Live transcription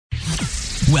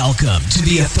Welcome to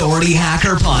the Authority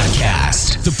Hacker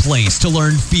Podcast, the place to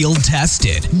learn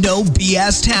field-tested, no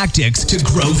BS tactics to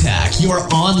growth hack your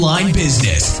online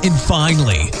business and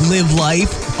finally live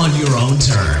life on your own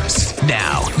terms.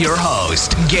 Now, your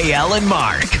host, Gael and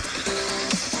Mark.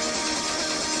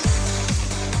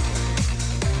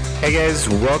 Hey guys,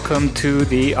 welcome to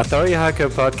the Authority Hacker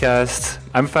Podcast.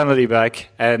 I'm finally back,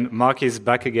 and Mark is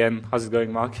back again. How's it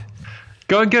going, Mark?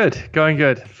 Going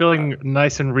good. Feeling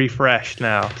nice and refreshed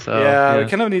now. So yeah, we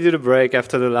kind of needed a break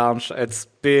after the launch. It's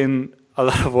been a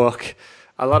lot of work,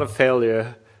 a lot of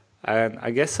failure, and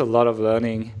I guess a lot of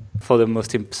learning for the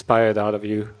most inspired out of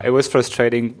you. It was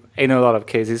frustrating in a lot of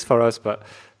cases for us, but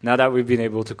now that we've been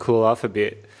able to cool off a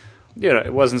bit,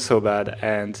 it wasn't so bad.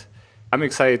 And I'm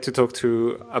excited to talk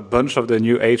to a bunch of the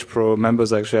new H Pro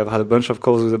members. Actually, I've had a bunch of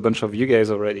calls with a bunch of you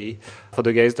guys already for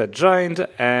the guys that joined.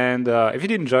 And if you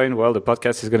didn't join, well, the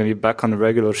podcast is going to be back on a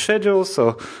regular schedule.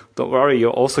 So don't worry,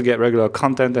 you'll also get regular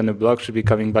content, and the blog should be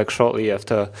coming back shortly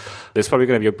after. There's probably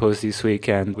going to be a post this week,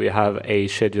 and we have a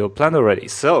schedule planned already.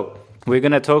 So we're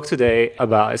going to talk today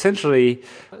about essentially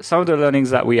some of the learnings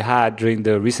that we had during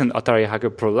the recent Authority Hacker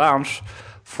Pro launch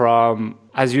from,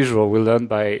 as usual, we learned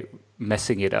by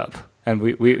messing it up. And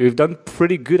we've done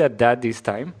pretty good at that this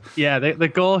time. Yeah, the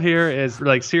goal here is,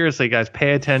 seriously, guys,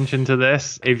 pay attention to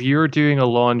this. If you're doing a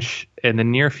launch in the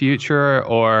near future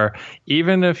or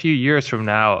even a few years from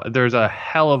now, there's a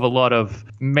hell of a lot of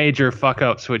major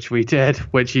fuck-ups which we did,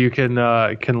 which you can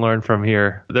learn from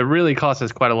here. That really cost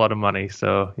us quite a lot of money,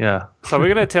 so yeah. So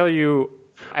we're going to tell you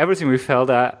everything we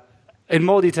failed at in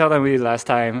more detail than we did last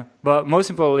time. But most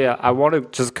importantly, I want to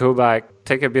just go back,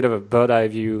 take a bit of a bird's eye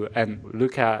view and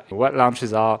look at what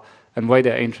launches are and why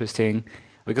they're interesting.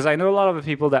 Because I know a lot of the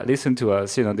people that listen to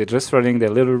us, they're just running their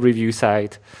little review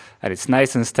site and it's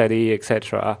nice and steady,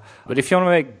 etc. But if you want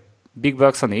to make big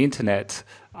bucks on the internet,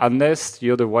 unless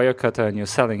you're the wire cutter and you're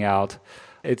selling out,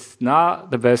 it's not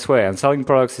the best way. And selling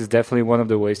products is definitely one of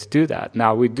the ways to do that.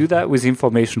 Now, we do that with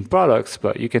information products,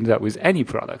 but you can do that with any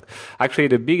product. Actually,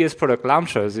 the biggest product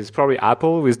launchers is probably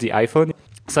Apple with the iPhone.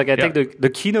 It's like I think the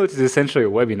keynote is essentially a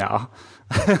webinar.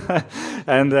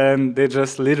 And then they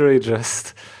just literally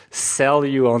sell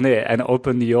you on it and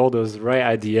open the orders right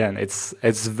at the end. It's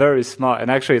very smart.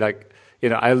 And actually,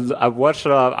 I've watched a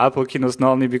lot of Apple keynotes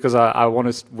not only because I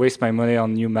want to waste my money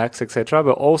on new Macs, etc.,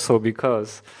 but also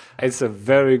because it's a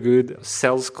very good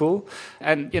sales school.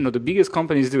 And, the biggest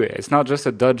companies do it. It's not just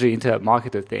a dodgy internet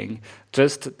marketer thing.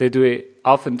 Just they do it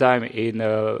oftentimes in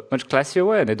a much classier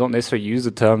way, and they don't necessarily use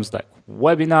the terms like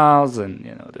webinars and,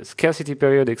 the scarcity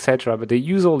period, etc., but they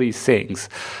use all these things.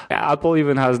 Apple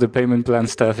even has the payment plan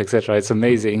stuff, etc. It's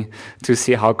amazing to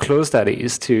see how close that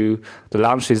is to the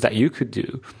launches that you could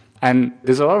do. And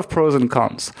there's a lot of pros and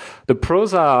cons. The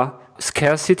pros are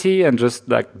scarcity and just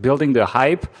building the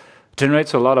hype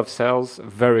generates a lot of sales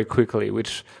very quickly,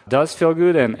 which does feel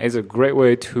good and is a great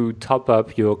way to top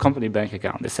up your company bank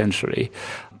account, essentially.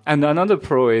 And another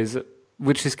pro is,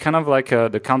 which is kind of like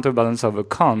the counterbalance of a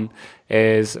con,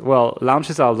 is,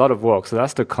 launches are a lot of work, so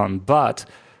that's the con. But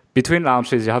between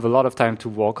launches, you have a lot of time to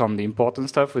work on the important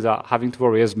stuff without having to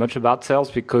worry as much about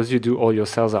sales because you do all your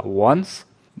sales at once.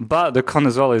 But the con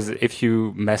as well is if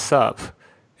you mess up,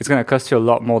 it's going to cost you a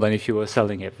lot more than if you were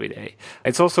selling every day.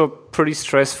 It's also pretty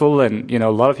stressful, and a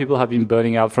lot of people have been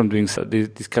burning out from doing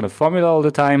this kind of formula all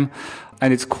the time,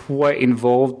 and it's quite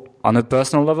involved on a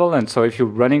personal level. And so if you're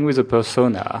running with a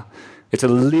persona, it's a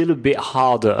little bit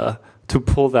harder to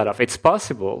pull that off. It's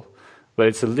possible, but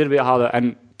it's a little bit harder.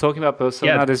 And talking about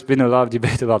persona, there's been a lot of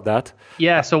debate about that.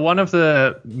 Yeah, so one of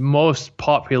the most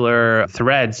popular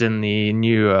threads in the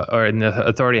new in the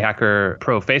Authority Hacker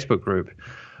Pro Facebook group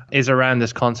is around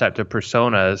this concept of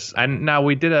personas. And now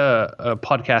we did a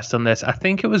podcast on this. I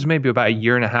think it was maybe about a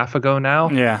year and a half ago now.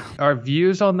 Yeah. Our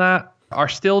views on that are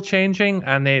still changing,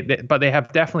 and but they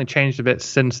have definitely changed a bit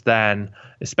since then,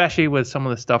 especially with some of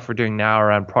the stuff we're doing now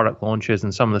around product launches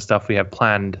and some of the stuff we have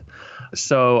planned.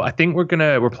 So I think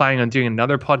we're planning on doing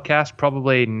another podcast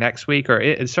probably next week,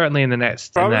 or certainly in the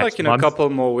next probably month. A couple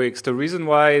more weeks. The reason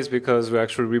why is because we're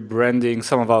actually rebranding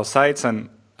some of our sites, and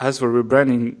as we're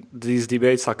rebranding, these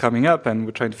debates are coming up, and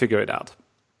we're trying to figure it out.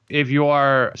 If you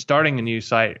are starting a new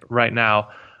site right now,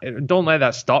 don't let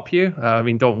that stop you.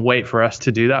 Don't wait for us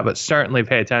to do that, but certainly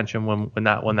pay attention when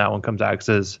that one comes out,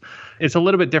 because it's a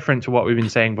little bit different to what we've been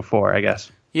saying before, I guess.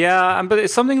 Yeah, but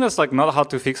it's something that's not hard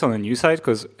to fix on a new site,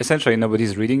 because essentially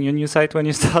nobody's reading your new site when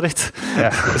you start it.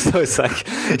 Yeah. So it's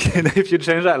if you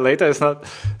change that later, it's not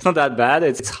that bad.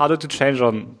 It's harder to change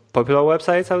on popular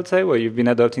websites, I would say, where you've been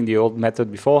adopting the old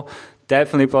method before.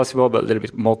 Definitely possible, but a little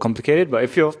bit more complicated. But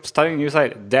if you're starting a new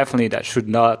site, definitely that should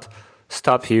not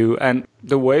stop you. And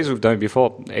the ways we've done it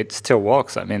before, it still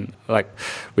works. I mean, like,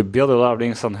 we build a lot of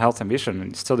things on Health Ambition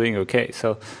and it's still doing okay.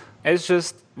 So it's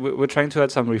just, we're trying to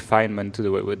add some refinement to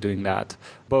the way we're doing that,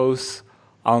 both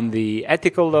on the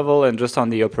ethical level and just on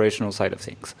the operational side of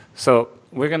things. So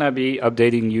we're going to be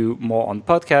updating you more on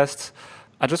podcasts.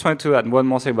 I just wanted to add one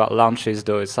more thing about launches,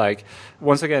 though. It's like,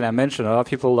 once again, I mentioned a lot of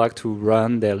people like to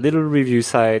run their little review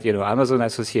site, Amazon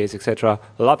Associates, etc.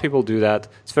 A lot of people do that.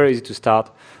 It's very easy to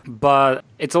start. But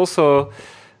it's also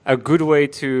a good way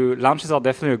to, launches are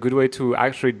definitely a good way to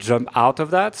actually jump out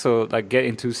of that. So like get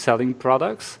into selling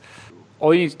products.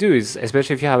 All you need to do is,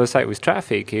 especially if you have a site with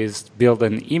traffic, is build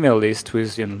an email list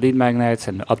with lead magnets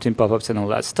and opt-in pop-ups and all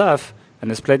that stuff.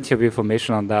 And there's plenty of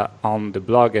information on that on the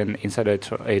blog and inside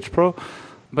H Pro.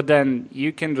 But then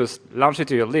you can just launch it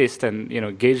to your list and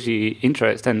gauge the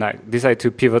interest and like decide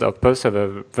to pivot up per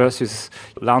server versus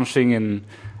launching an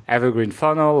evergreen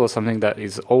funnel or something that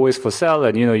is always for sale.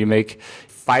 And you make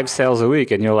 5 sales a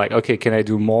week and you're like, okay, can I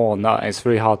do more or not? It's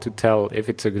very hard to tell if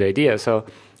it's a good idea. So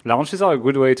launches are a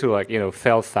good way to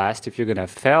fail fast if you're gonna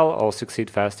fail or succeed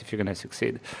fast if you're gonna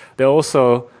succeed. They're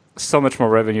also so much more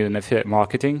revenue than affiliate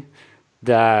marketing.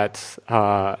 That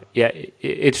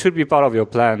it should be part of your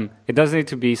plan. It doesn't need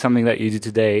to be something that you do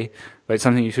today, but it's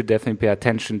something you should definitely pay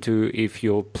attention to if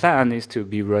your plan is to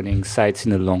be running sites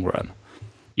in the long run.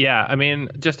 Yeah, I mean,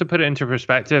 just to put it into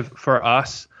perspective, for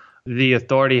us, the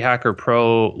Authority Hacker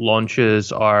Pro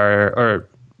launches or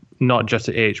not just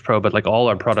the H Pro, but like all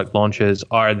our product launches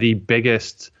are the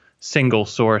biggest single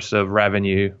source of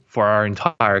revenue for our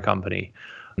entire company.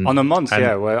 On the months,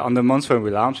 well, on the months when we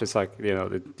launch, it's like,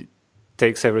 it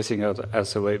takes everything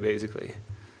else away, basically.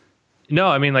 No,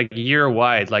 I mean, like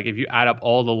year-wide, like if you add up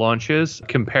all the launches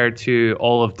compared to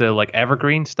all of the like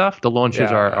evergreen stuff, the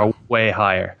launches are way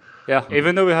higher. Yeah,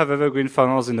 even though we have evergreen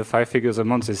funnels in the 5 figures a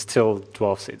month, it's still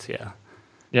 12 seats,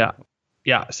 Yeah,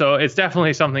 so it's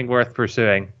definitely something worth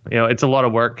pursuing. It's a lot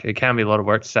of work. It can be a lot of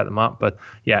work to set them up, but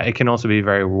yeah, it can also be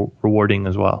very rewarding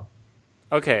as well.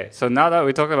 Okay, so now that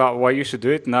we talked about why you should do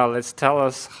it, now let's tell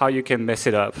us how you can mess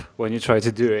it up when you try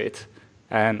to do it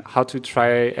and how to try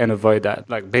and avoid that.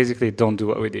 Like, basically, don't do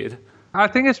what we did. I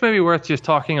think it's maybe worth just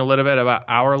talking a little bit about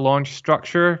our launch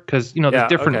structure because, there's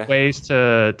different ways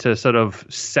to sort of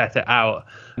set it out.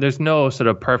 There's no sort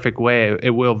of perfect way.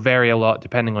 It will vary a lot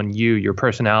depending on you, your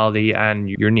personality, and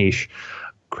your niche.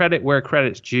 Credit where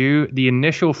credit's due. The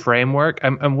initial framework,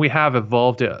 and we have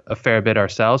evolved it a fair bit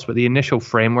ourselves, but the initial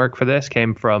framework for this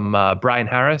came from Brian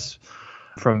Harris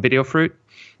from Video Fruit.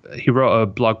 He wrote a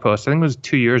blog post, I think it was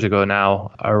 2 years ago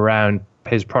now, around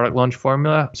his product launch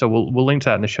formula. So we'll link to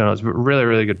that in the show notes. Really,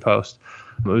 really good post.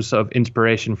 It was sort of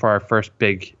inspiration for our first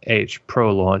big H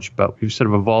Pro launch, but we've sort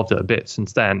of evolved it a bit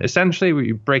since then. Essentially,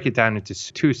 we break it down into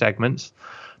 2 segments.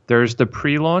 There's the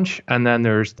pre-launch, and then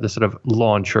there's the sort of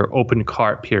launch or open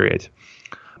cart period.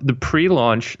 The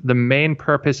pre-launch, the main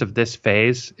purpose of this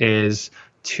phase is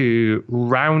to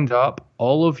round up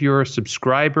all of your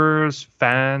subscribers,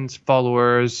 fans,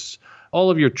 followers,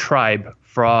 all of your tribe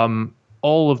from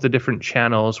all of the different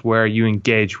channels where you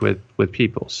engage with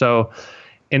people. So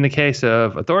in the case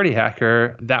of Authority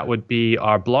Hacker, that would be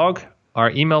our blog,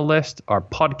 our email list, our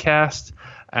podcast,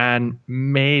 and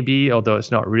maybe, although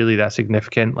it's not really that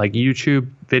significant, like YouTube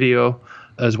video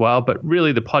as well. But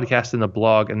really the podcast and the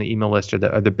blog and the email list are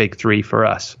the big 3 for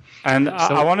us. And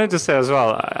I wanted to say as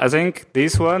well, I think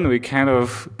this one, we kind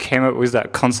of came up with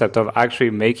that concept of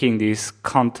actually making this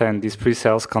content, this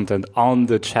pre-sales content on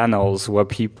the channels where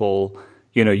people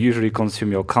usually consume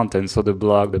your content, so the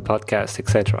blog, the podcast,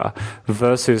 etc.,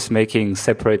 versus making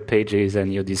separate pages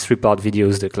and these 3-part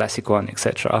videos, the classic one,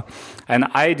 etc. And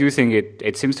I do think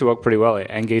it seems to work pretty well. It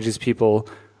engages people,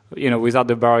 without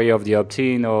the barrier of the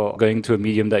opt-in or going to a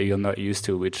medium that you're not used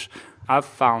to, which I've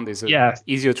found is an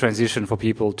easier transition for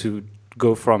people to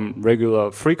go from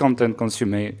regular free content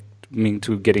consuming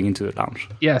to getting into the launch.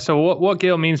 Yeah, so what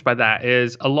Gail means by that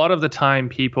is a lot of the time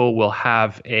people will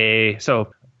have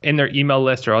in their email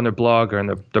list or on their blog or in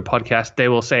their podcast, they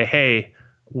will say, hey,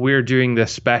 we're doing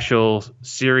this special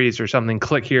series or something,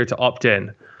 click here to opt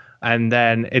in. And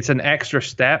then it's an extra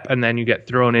step, and then you get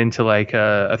thrown into like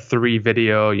a 3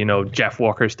 video, Jeff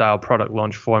Walker style product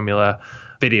launch formula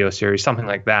video series, something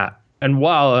like that. And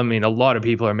while, I mean, a lot of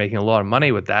people are making a lot of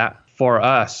money with that, for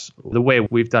us, the way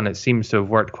we've done it seems to have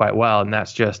worked quite well. And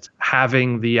that's just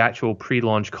having the actual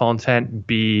pre-launch content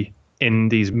be in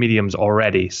these mediums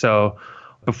already. So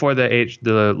before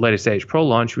the latest H Pro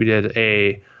launch, we did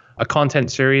a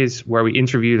content series where we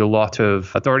interviewed a lot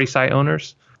of authority site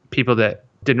owners, people that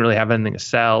didn't really have anything to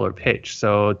sell or pitch.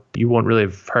 So you won't really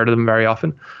have heard of them very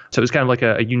often. So it was kind of like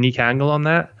a unique angle on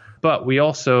that. But we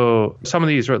also, some of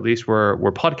these or at least were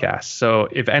podcasts. So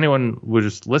if anyone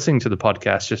was listening to the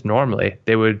podcast just normally,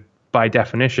 they would by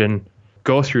definition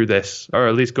go through this, or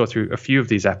at least go through a few of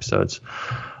these episodes.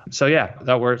 So yeah,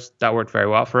 that worked very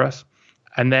well for us.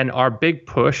 And then our big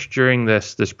push during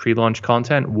this pre-launch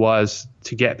content was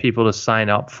to get people to sign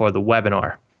up for the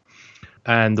webinar.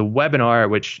 And the webinar,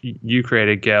 which you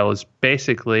created, Gail, is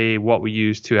basically what we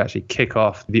use to actually kick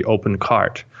off the open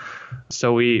cart.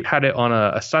 So we had it on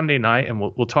a Sunday night, and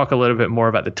we'll talk a little bit more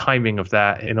about the timing of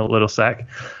that in a little sec.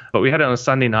 But we had it on a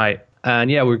Sunday night. And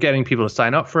yeah, we're getting people to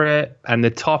sign up for it. And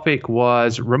the topic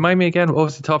was, remind me again, what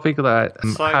was the topic of that?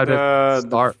 It's like how to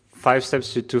start. 5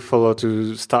 steps to follow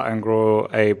to start and grow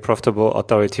a profitable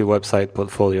authority website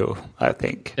portfolio, I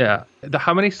think. Yeah.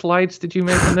 How many slides did you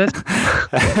make on this?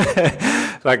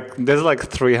 There's like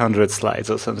 300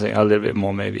 slides or something, a little bit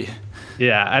more maybe.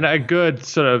 Yeah. And a good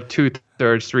sort of 2/3,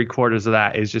 3/4 of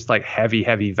that is just like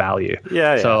heavy value.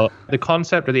 Yeah. So the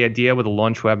concept or the idea with a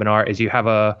launch webinar is you have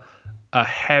a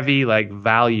heavy like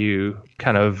value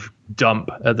kind of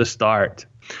dump at the start.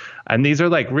 And these are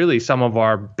like really some of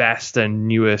our best and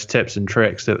newest tips and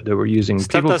tricks that we're using.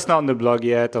 Stuff that's not on the blog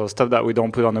yet, or stuff that we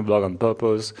don't put on the blog on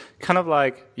purpose. Kind of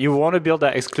like you want to build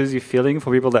that exclusive feeling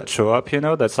for people that show up,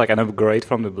 that's like an upgrade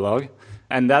from the blog.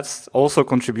 And that's also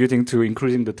contributing to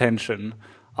increasing the tension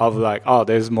of like, oh,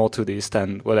 there's more to this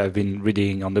than what I've been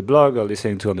reading on the blog or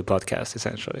listening to on the podcast,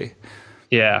 essentially.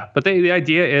 Yeah, but the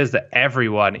idea is that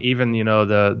everyone, even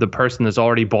the person that's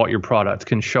already bought your product,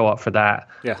 can show up for that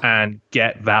and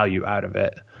get value out of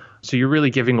it. So you're really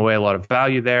giving away a lot of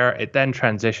value there. It then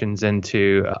transitions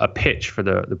into a pitch for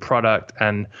the product,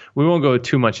 and we won't go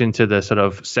too much into the sort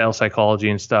of sales psychology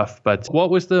and stuff. But what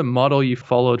was the model you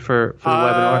followed for the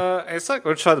webinar? It's like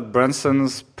Richard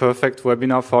Branson's perfect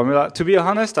webinar formula. To be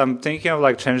honest, I'm thinking of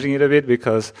like changing it a bit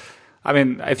because, I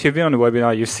mean, if you've been on a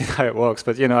webinar, you've seen how it works.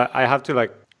 But, I have to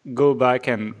like go back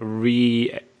and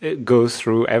go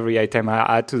through every item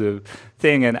I add to the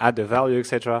thing and add the value,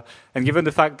 etc. And given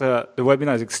the fact that the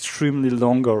webinar is extremely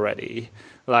long already,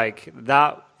 like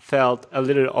that felt a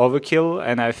little overkill.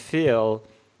 And I feel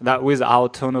that with our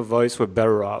tone of voice, we're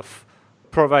better off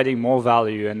providing more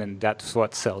value. And then that's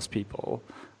what sells people.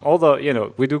 Although,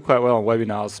 we do quite well on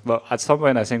webinars, but at some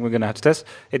point I think we're going to have to test.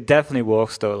 It definitely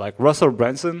works though. Like Russell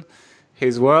Brunson,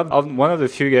 he's one of the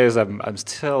few guys I'm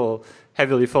still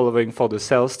heavily following for the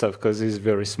sales stuff because he's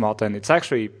very smart and it's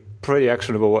actually pretty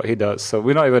actionable what he does. So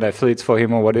we're not even affiliates for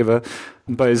him or whatever,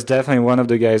 but it's definitely one of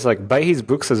the guys. Like buy his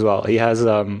books as well. He has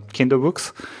Kindle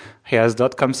books. He has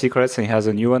 .com Secrets and he has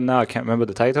a new one now. I can't remember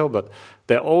the title, but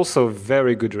they're also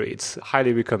very good reads.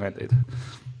 Highly recommended.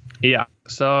 Yeah.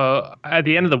 So at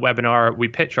the end of the webinar, we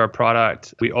pitch our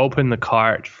product. We open the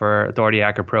cart for Authority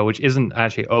Hacker Pro, which isn't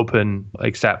actually open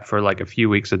except for like a few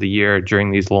weeks of the year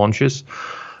during these launches.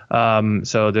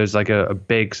 So there's like a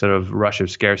big sort of rush of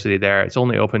scarcity there. It's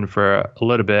only open for a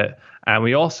little bit. And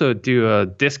we also do a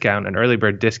discount, an early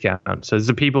bird discount. So there's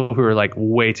the people who are like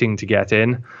waiting to get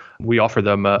in. We offer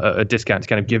them a discount to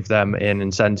kind of give them an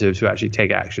incentive to actually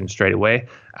take action straight away.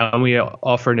 And we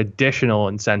offer an additional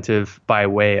incentive by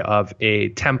way of a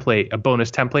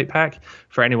bonus template pack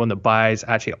for anyone that buys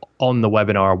actually on the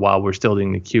webinar while we're still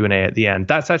doing the Q&A at the end.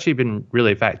 That's actually been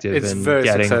really effective. It's very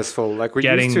successful. Like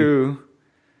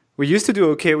we used to do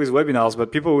okay with webinars,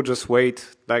 but people would just wait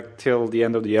like till the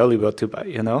end of the early bird to buy,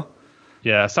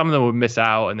 Yeah, some of them would miss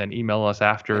out and then email us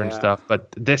after and stuff.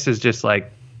 But this is just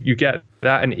like, you get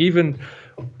that. And even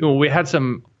we had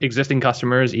some existing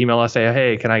customers email us, say,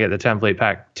 hey, can I get the template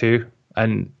pack too?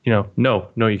 And, no,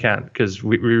 you can't, because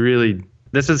we really,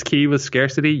 this is key with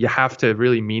scarcity. You have to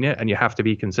really mean it and you have to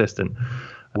be consistent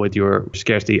with your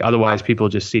scarcity. Otherwise, people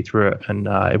just see through it and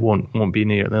it won't be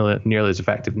nearly as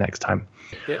effective next time.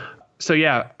 Yeah. So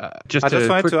yeah, I just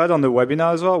wanted to add on the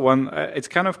webinar as well. It's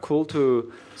kind of cool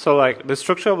so like the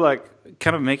structure of like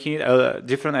kind of making it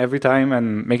different every time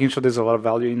and making sure there's a lot of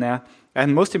value in there.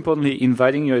 And most importantly,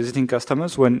 inviting your existing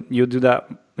customers when you do that,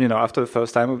 after the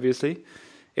first time, obviously,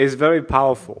 is very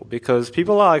powerful because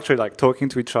people are actually like talking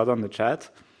to each other on the chat.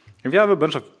 If you have a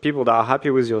bunch of people that are happy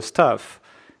with your stuff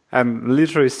and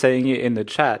literally saying it in the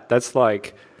chat, that's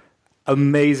like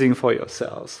amazing for your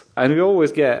sales. And we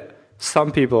always get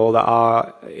some people that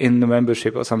are in the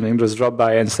membership or something just drop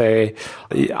by and say,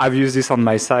 I've used this on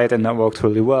my site and that worked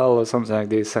really well or something like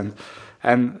this.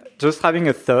 And just having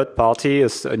a third party,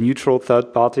 a neutral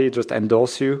third party just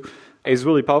endorse you is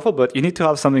really powerful, but you need to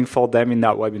have something for them in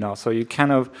that webinar. So you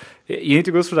need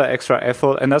to go through that extra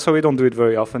effort. And that's why we don't do it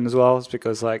very often as well. It's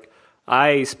because like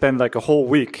I spend like a whole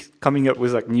week coming up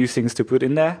with like new things to put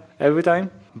in there every time.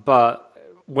 But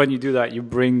when you do that, you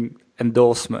bring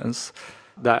endorsements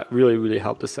that really, really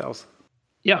helped the sales.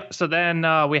 Yeah. So then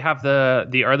we have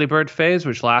the early bird phase,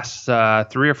 which lasts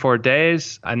 3 or 4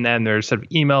 days. And then there's sort of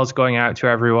emails going out to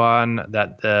everyone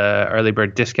that the early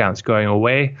bird discount's going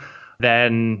away.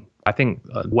 Then I think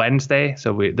Wednesday.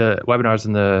 So the webinar's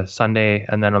on the Sunday.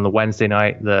 And then on the Wednesday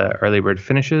night, the early bird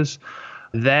finishes.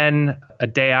 Then a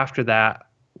day after that,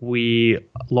 we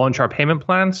launch our payment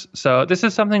plans. So this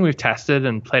is something we've tested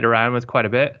and played around with quite a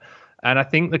bit. And I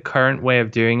think the current way of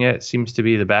doing it seems to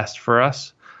be the best for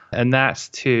us. And that's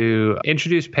to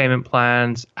introduce payment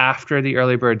plans after the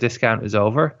early bird discount is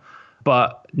over,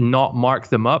 but not mark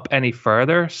them up any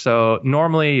further. So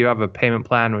normally you have a payment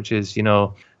plan, which is,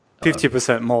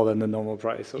 50% more than the normal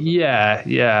price.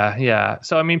 Yeah.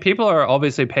 So, I mean, people are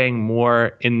obviously paying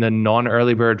more in the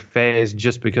non-early bird phase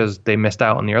just because they missed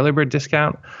out on the early bird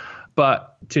discount.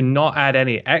 But to not add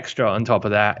any extra on top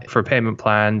of that for payment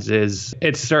plans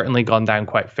it's certainly gone down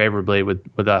quite favorably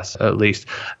with us, at least.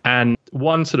 And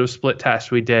one sort of split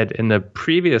test we did in the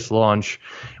previous launch,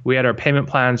 we had our payment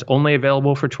plans only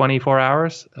available for 24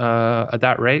 hours at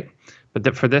that rate.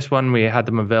 But for this one, we had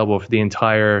them available for the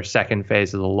entire second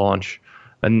phase of the launch.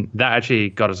 And that actually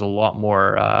got us a lot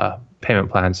more payment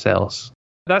plan sales.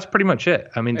 That's pretty much it.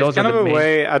 I mean, those are the main...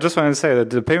 way. I just want to say that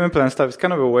the payment plan stuff is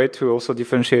kind of a way to also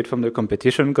differentiate from the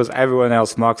competition, because everyone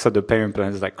else marks up the payment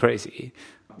plans like crazy.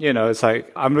 It's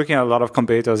like I'm looking at a lot of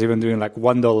competitors even doing like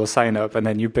 $1 sign up, and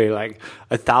then you pay like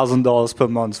 $1,000 per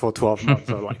month for 12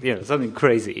 months, or like something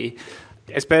crazy.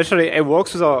 Especially, it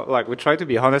works with our, we try to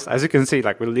be honest. As you can see,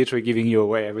 we're literally giving you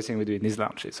away everything we do in these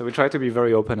launches. So we try to be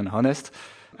very open and honest,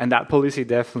 and that policy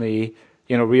definitely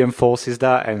reinforces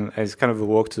that, and it's kind of a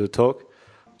walk to the talk.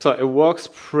 So it works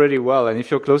pretty well. And if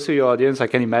you're close to your audience, I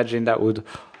can imagine that would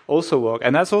also work.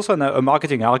 And that's also a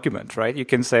marketing argument, right? You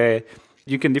can say,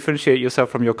 you can differentiate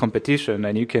yourself from your competition,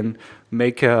 and you can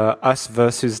make a us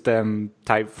versus them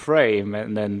type frame,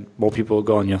 and then more people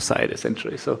go on your side,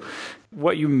 essentially. So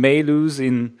what you may lose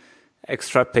in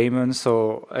extra payments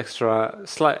or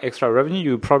slight extra revenue,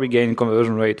 you probably gain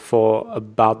conversion rate for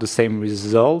about the same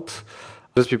result,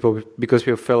 because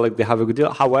people feel like they have a good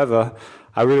deal. However,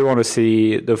 I really want to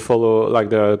see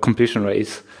the completion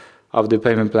rates of the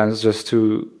payment plans, just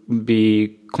to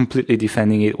be completely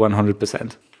defending it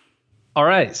 100%. All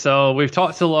right. So we've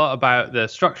talked a lot about the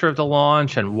structure of the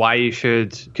launch and why you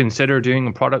should consider doing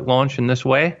a product launch in this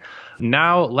way.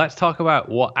 Now let's talk about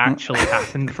what actually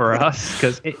happened for us,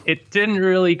 because it didn't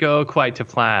really go quite to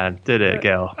plan, did it,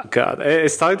 Gael? God,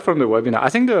 it started from the webinar. I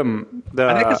think I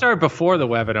think it started before the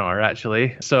webinar,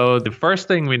 actually. So the first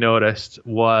thing we noticed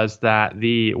was that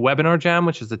the Webinar Jam,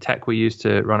 which is the tech we use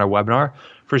to run our webinar,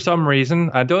 for some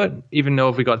reason, I don't even know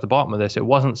if we got to the bottom of this, it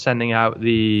wasn't sending out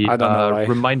the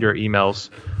reminder emails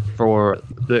for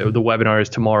the webinar is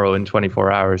tomorrow in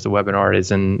 24 hours. The webinar is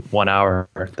in 1 hour,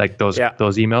 like those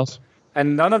emails.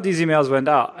 And none of these emails went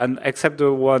out, and except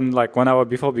the one 1 hour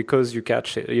before, because you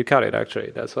caught it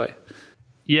actually. That's why.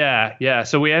 Yeah.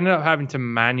 So we ended up having to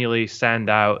manually send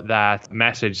out that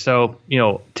message. So,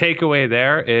 takeaway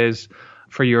there is,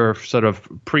 for your sort of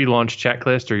pre-launch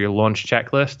checklist or your launch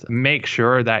checklist, make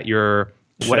sure that your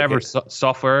whatever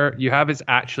software you have is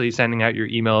actually sending out your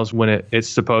emails when it's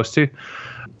supposed to.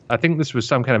 I think this was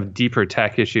some kind of deeper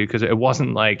tech issue, because it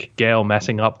wasn't like Gael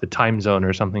messing up the time zone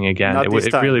or something again.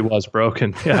 It really was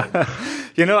broken. Yeah.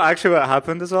 Actually what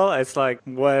happened as well, it's like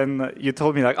when you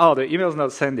told me the email's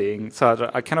not sending. So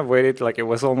I kind of waited, it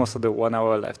was almost at the 1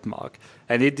 hour left mark,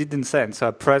 and it didn't send. So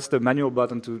I pressed the manual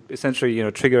button to essentially,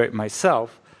 trigger it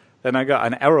myself. Then I got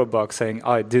an error box saying,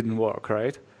 it didn't work,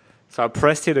 right? So I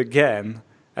pressed it again,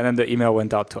 and then the email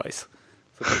went out twice.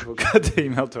 People got the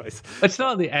email twice. It's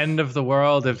not the end of the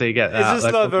world if they get that. It's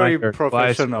just not very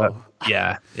professional.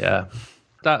 Twice, yeah.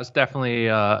 That's definitely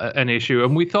an issue.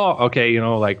 And we thought, okay,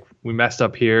 we messed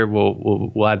up here.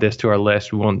 We'll add this to our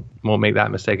list. We won't make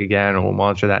that mistake again, or we'll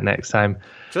monitor that next time.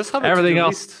 Just have everything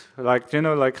else. List. Have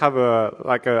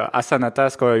a Asana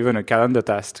task or even a calendar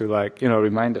task to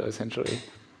reminder, essentially.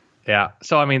 Yeah.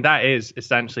 So, I mean, that is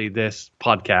essentially this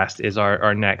podcast is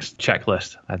our next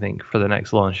checklist, I think, for the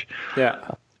next launch. Yeah.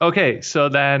 Okay. So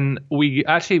then we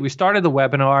started the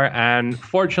webinar, and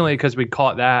fortunately, because we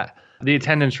caught that, the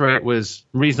attendance rate was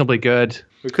reasonably good.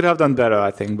 We could have done better,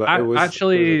 I think, but it was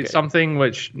okay. Something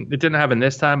which it didn't happen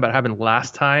this time, but happened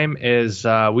last time is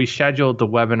we scheduled the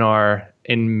webinar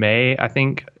in May, I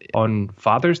think, on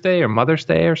Father's Day or Mother's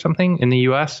Day or something in the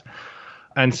US.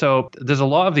 And so there's a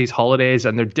lot of these holidays,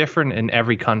 and they're different in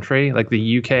every country. Like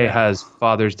the UK has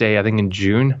Father's Day, I think, in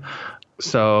June.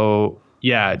 So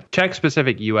yeah, check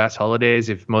specific US holidays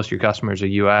if most of your customers are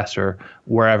US or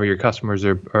wherever your customers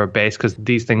are based, because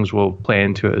these things will play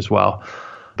into it as well.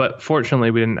 But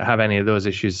fortunately, we didn't have any of those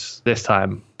issues this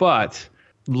time. But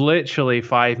literally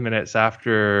 5 minutes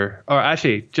after, or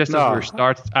actually just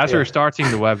as we were starting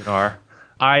the webinar,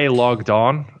 I logged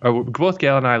on, or both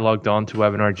Gail and I logged on to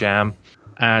Webinar Jam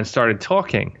and started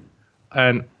talking.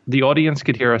 And the audience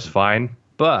could hear us fine,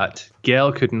 but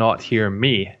Gail could not hear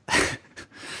me.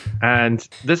 And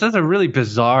this is a really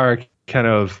bizarre kind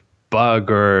of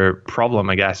bug or problem,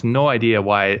 I guess. No idea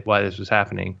why this was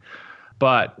happening.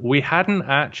 But we'd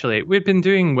been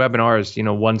doing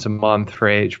webinars, once a month for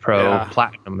AH Pro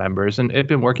Platinum members, and it'd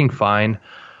been working fine.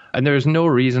 And there's no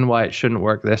reason why it shouldn't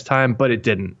work this time, but it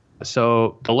didn't.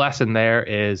 So the lesson there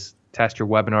is test your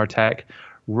webinar tech,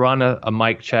 run a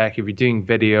mic check. If you're doing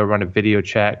video, run a video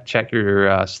check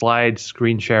your slides,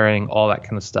 screen sharing, all that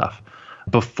kind of stuff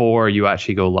before you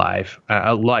actually go live,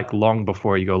 like long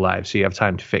before you go live, so you have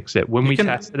time to fix it. When we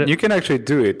tested it, you can actually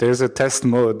do it. There's a test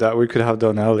mode that we could have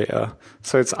done earlier,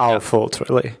 so it's our fault,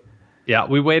 really. Yeah,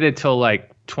 we waited till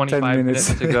like 25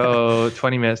 minutes to go,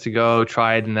 20 minutes to go,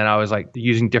 tried, and then I was like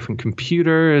using different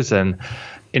computers and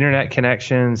internet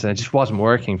connections, and it just wasn't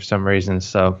working for some reason.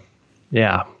 So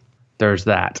yeah, there's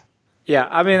that. Yeah,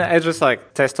 I mean, it's just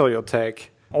like test all your tech.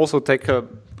 Also take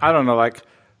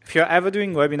if you're ever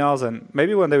doing webinars, and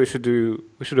maybe one day we should do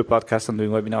a podcast on doing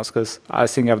webinars, because I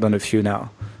think I've done a few now.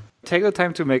 Take the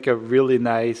time to make a really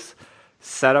nice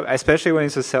setup, especially when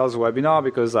it's a sales webinar,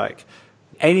 because like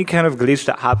any kind of glitch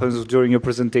that happens during your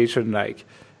presentation,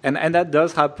 and that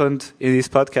does happen in this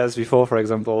podcast before, for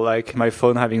example, like my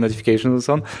phone having notifications and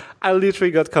so on. I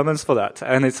literally got comments for that.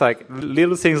 And it's like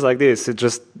little things like this. It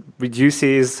just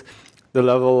reduces the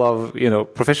level of,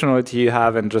 professionality you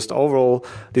have, and just overall,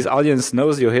 this audience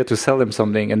knows you're here to sell them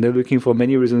something, and they're looking for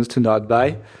many reasons to not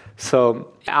buy.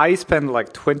 So I spend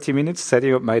like 20 minutes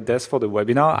setting up my desk for the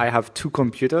webinar. I have two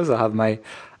computers. I have my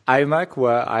iMac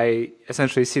where I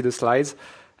essentially see the slides,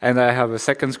 and I have a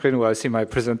second screen where I see my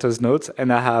presenter's notes,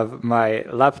 and I have my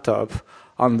laptop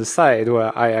on the side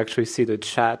where I actually see the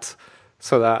chat.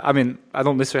 So that, I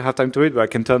don't necessarily have time to read, but I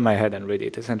can turn my head and read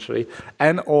it, essentially.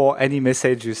 Or any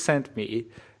message you sent me.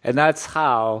 And that's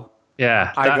how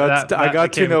I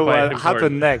got to know what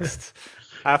happened next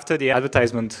after the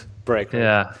advertisement break. Right?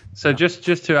 Yeah. So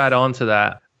just to add on to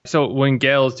that, so when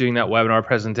Gail's doing that webinar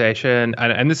presentation,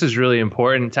 and this is really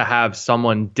important to have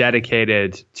someone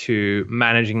dedicated to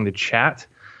managing the chat.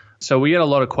 So we get a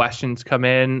lot of questions come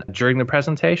in during the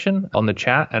presentation on the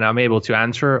chat, and I'm able to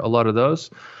answer a lot of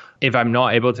those. If I'm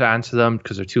not able to answer them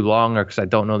because they're too long or because I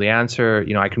don't know the answer,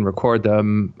 I can record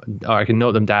them or I can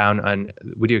note them down, and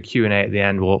we do a Q&A at the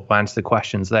end. We'll answer the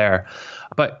questions there.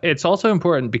 But it's also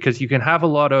important because you can have a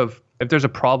lot of, if there's a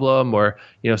problem or,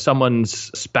 someone's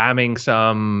spamming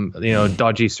some,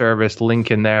 dodgy service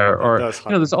link in there, or,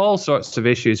 there's all sorts of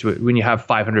issues when you have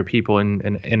 500 people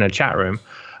in a chat room.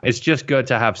 It's just good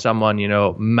to have someone,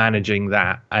 managing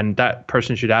that. And that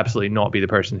person should absolutely not be the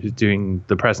person who's doing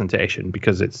the presentation,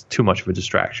 because it's too much of a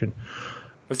distraction.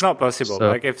 It's not possible. So,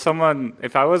 like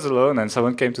if I was alone and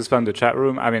someone came to spam the chat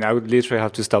room, I would literally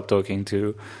have to stop talking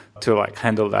to like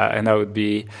handle that. And that would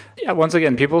be, once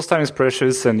again, people's time is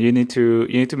precious, and you need to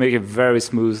make it very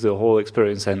smooth, the whole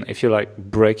experience. And if you're like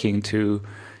breaking to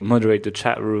moderate the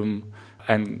chat room,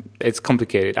 and it's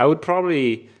complicated, I would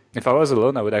probably, if I was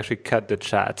alone, I would actually cut the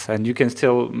chat. And you can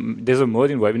still, there's a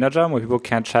mode in Webinar Jam where people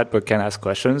can't chat but can ask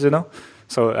questions,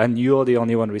 So, and you're the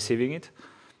only one receiving it.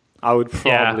 I would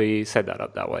probably set that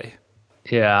up that way.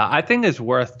 Yeah, I think it's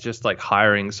worth just like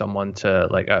hiring someone to,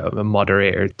 like a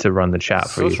moderator to run the chat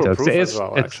for Social you. Proof as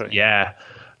well, actually. Yeah,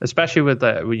 especially with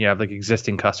when you have like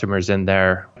existing customers in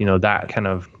there, that kind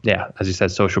of, as you said,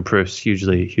 social proof's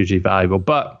hugely valuable.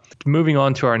 But moving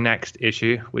on to our next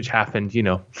issue, which happened,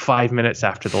 5 minutes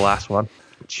after the last one,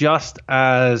 so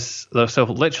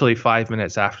literally 5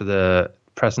 minutes after the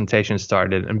presentation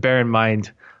started. And bear in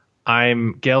mind,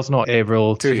 Gail's not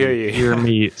able to hear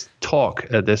me talk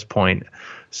at this point,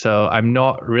 so I'm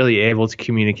not really able to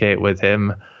communicate with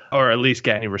him or at least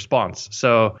get any response.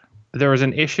 So there was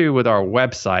an issue with our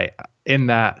website in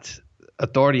that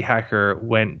Authority Hacker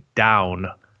went down,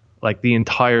 like the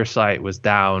entire site was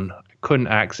down. I couldn't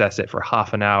access it for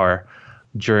half an hour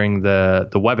during the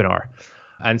webinar.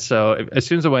 And so as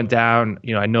soon as it went down,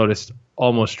 I noticed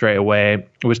almost straight away.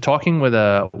 I was talking with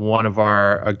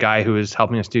a guy who was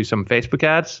helping us do some Facebook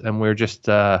ads, and we were just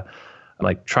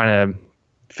like trying to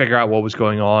figure out what was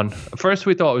going on. At first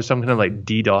we thought it was some kind of like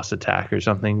DDoS attack or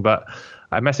something, but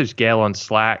I messaged Gail on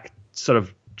Slack, sort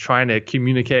of trying to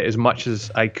communicate as much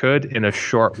as I could in a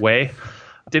short way.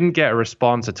 Didn't get a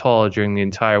response at all during the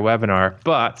entire webinar,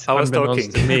 but I was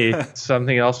unbeknownst talking. to me,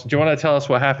 something else. Do you want to tell us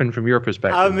what happened from your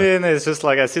perspective? I mean, it's just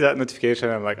like I see that notification,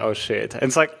 I'm like, oh shit. And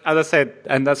it's like, as I said,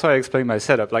 and that's why I explained my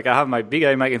setup. Like I have my big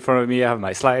iMac in front of me, I have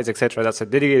my slides, etc. That's a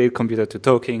dedicated computer to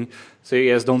talking. So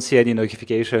you guys don't see any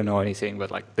notification or anything,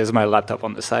 but like there's my laptop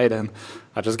on the side and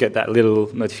I just get that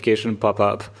little notification pop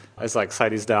up. It's like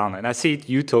side is down. And I see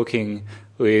you talking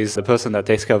with the person that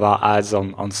takes care of our ads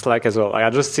on Slack as well. Like, I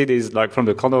just see this like from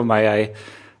the corner of my eye.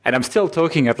 And I'm still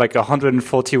talking at like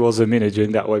 140 words a minute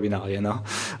during that webinar,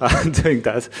 doing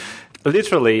that.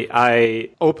 Literally, I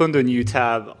opened a new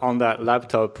tab on that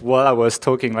laptop while I was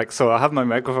talking. Like, so I have my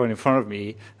microphone in front of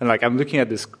me, and like I'm looking at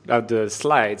the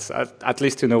slides, at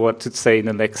least to know what to say in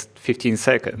the next 15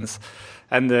 seconds.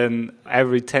 And then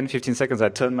every 10, 15 seconds, I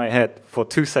turn my head for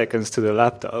 2 seconds to the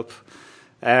laptop,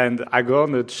 and I go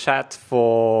on the chat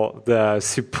for the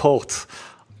support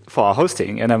for our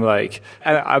hosting, and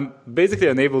I'm basically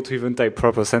unable to even type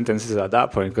proper sentences at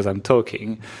that point because I'm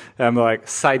talking. And I'm like,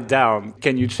 side down,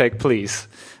 can you check please?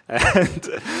 And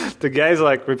the guy's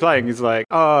like replying, he's like,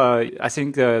 oh, I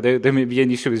think there may be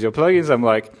an issue with your plugins. I'm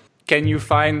like, can you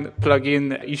find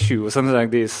plugin issue or something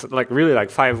like this? Like really like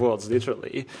 5 words,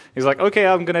 literally. He's like, okay,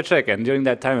 I'm going to check. And during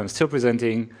that time, I'm still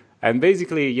presenting. And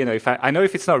basically, if I know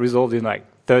if it's not resolved in like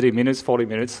 30 minutes, 40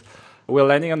 minutes, we're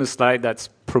landing on a slide that's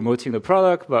promoting the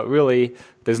product, but really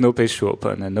there's no page to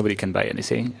open and nobody can buy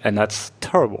anything. And that's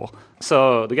terrible.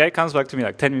 So the guy comes back to me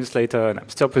like 10 minutes later and I'm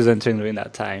still presenting during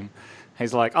that time.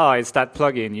 He's like, oh, it's that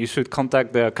plugin. You should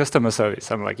contact the customer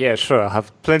service. I'm like, yeah, sure. I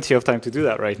have plenty of time to do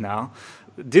that right now.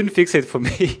 Didn't fix it for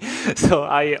me. So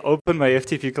I opened my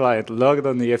FTP client, logged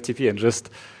on the FTP and just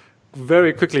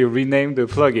very quickly renamed the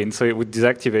plugin so it would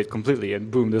deactivate completely, and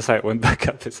boom, the site went back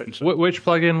up essentially. Which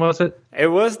plugin was it? It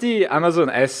was the Amazon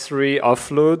S3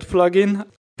 offload plugin.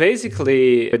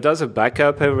 Basically, it does a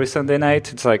backup every Sunday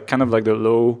night. It's like kind of like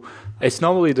it's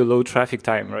normally the low traffic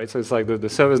time, right? So it's like the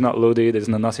server's not loaded, there's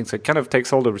nothing. So it kind of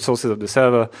takes all the resources of the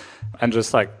server and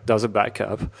just like does a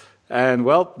backup. And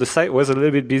well, the site was a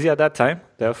little bit busy at that time,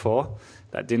 therefore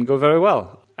that didn't go very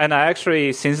well. And I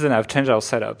actually, since then, I've changed our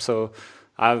setup. So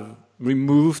I've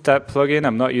removed that plugin.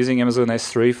 I'm not using Amazon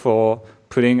S3 for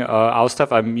putting our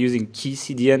stuff. I'm using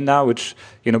KeyCDN now, which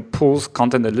pulls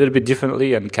content a little bit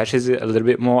differently and caches it a little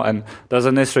bit more and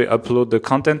doesn't necessarily upload the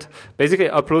content. Basically,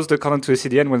 it uploads the content to a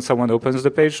CDN when someone opens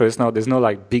the page. So there's no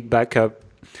like big backup,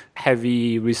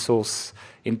 heavy resource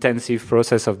intensive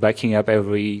process of backing up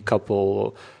every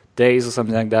couple days or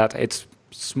something like that. It's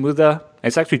smoother.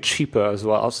 It's actually cheaper as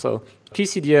well. So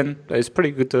KeyCDN is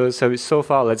pretty good service so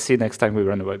far. Let's see next time we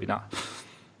run a webinar.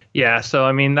 Yeah, so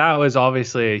I mean, that was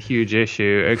obviously a huge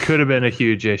issue. It could have been a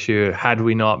huge issue had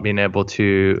we not been able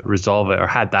to resolve it, or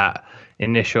had that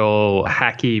initial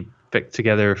hacky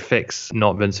together fix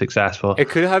not been successful. It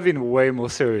could have been way more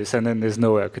serious, and then there's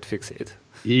no way I could fix it.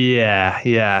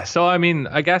 Yeah. So I mean,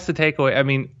 I guess the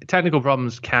takeaway, technical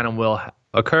problems can and will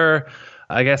occur.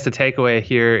 I guess the takeaway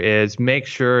here is make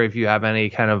sure if you have any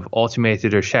kind of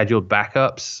automated or scheduled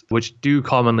backups, which do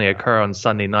commonly occur on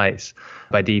Sunday nights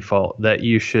by default, that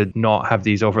you should not have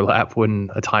these overlap when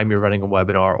a time you're running a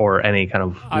webinar or any kind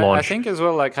of launch. I think as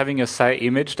well, like having a site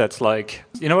image that's like,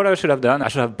 what I should have done? I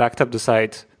should have backed up the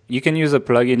site. You can use a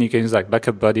plugin, you can use like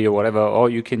Backup Buddy or whatever, or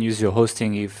you can use your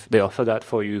hosting if they offer that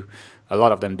for you. A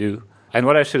lot of them do. And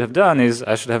what I should have done is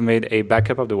I should have made a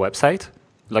backup of the website,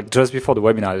 like just before the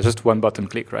webinar. It's just one button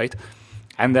click, right?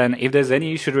 And then if there's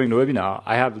any issue during the webinar,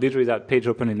 I have literally that page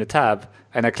open in the tab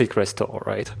and I click restore,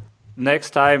 right?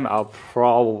 Next time, I'll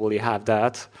probably have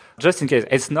that just in case.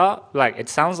 It's not like, it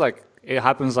sounds like it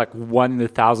happens like 1 in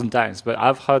 1,000 times, but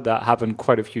I've heard that happen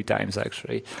quite a few times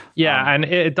actually. Yeah, and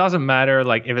it doesn't matter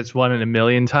like if it's 1 in a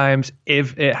million times.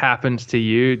 If it happens to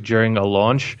you during a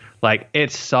launch, like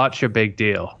it's such a big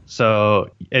deal. So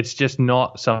it's just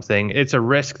not something, it's a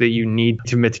risk that you need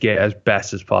to mitigate as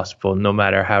best as possible, no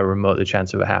matter how remote the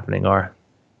chance of it happening are.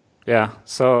 Yeah,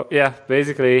 so yeah,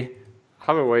 basically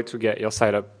have a way to get your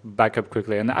site back up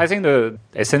quickly. And I think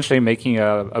essentially making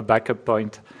a backup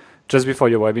point just before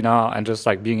your webinar and just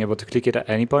like being able to click it at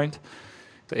any point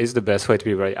is the best way to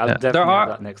be ready. I'll definitely have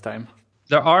that next time.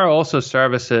 There are also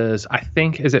services, I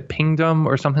think, is it Pingdom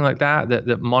or something like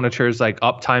that monitors like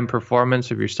uptime performance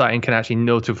of your site and can actually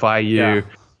notify you,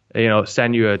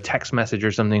 send you a text message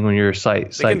or something when your site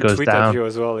goes down. They can tweet at you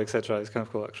as well, etc. It's kind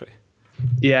of cool, actually.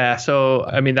 Yeah, so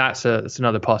I mean that's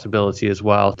another possibility as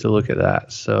well to look at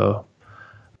that. So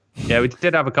yeah, we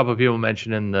did have a couple of people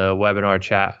mention in the webinar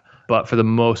chat, but for the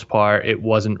most part, it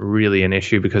wasn't really an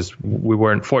issue because we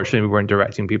weren't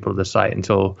directing people to the site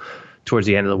until towards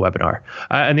the end of the webinar.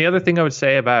 And the other thing I would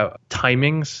say about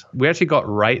timings, we actually got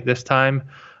right this time,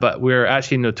 but we're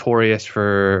actually notorious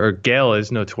for, or Gail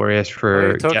is notorious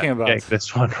for getting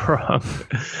this one wrong,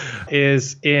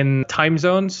 is in time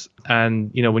zones.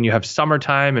 And, when you have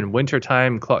summertime and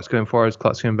wintertime, clocks going forwards,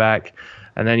 clocks going back,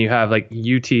 and then you have like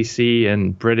UTC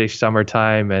and British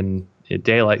summertime and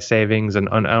daylight savings and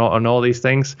all these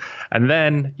things. And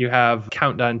then you have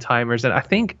countdown timers. And I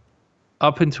think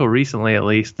up until recently, at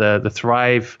least, the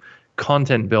Thrive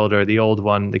content builder, the old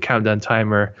one, the countdown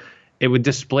timer, it would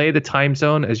display the time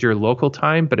zone as your local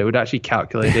time, but it would actually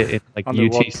calculate it in like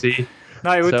UTC.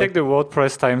 No, it would take the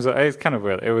WordPress time zone. It's kind of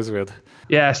weird. It was weird.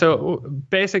 Yeah. So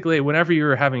basically, whenever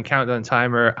you're having countdown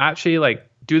timer, actually like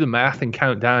do the math and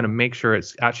count down and make sure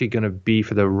it's actually going to be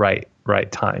for the right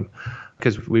time.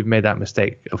 Because we've made that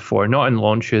mistake before, not in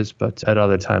launches, but at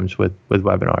other times with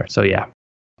webinars. So yeah.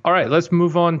 All right, let's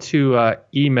move on to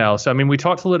email. So, we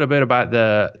talked a little bit about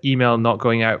the email not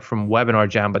going out from Webinar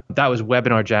Jam, but that was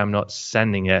Webinar Jam not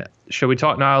sending it. Should we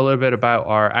talk now a little bit about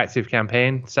our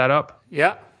ActiveCampaign setup?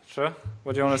 Yeah, sure.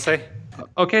 What do you want to say?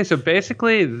 Okay, so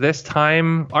basically this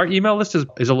time our email list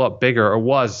is a lot bigger, or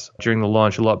was during the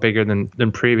launch a lot bigger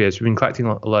than previous. We've been collecting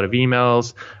a lot of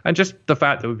emails, and just the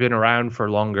fact that we've been around for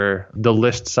longer, the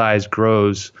list size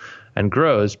grows and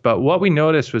grows. But what we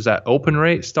noticed was that open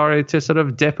rate started to sort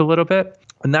of dip a little bit.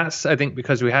 And that's, I think,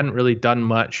 because we hadn't really done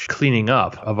much cleaning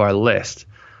up of our list.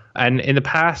 And in the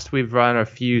past, we've run a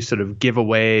few sort of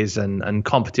giveaways and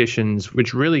competitions,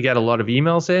 which really get a lot of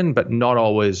emails in, but not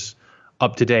always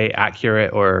up-to-date,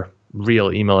 accurate, or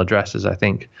real email addresses, I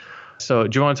think. So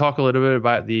do you want to talk a little bit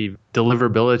about the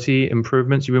deliverability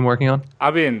improvements you've been working on?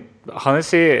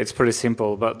 Honestly, it's pretty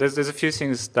simple, but there's a few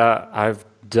things that I've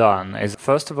done. Is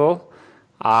first of all,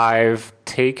 I've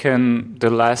taken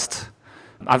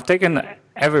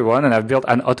everyone and I've built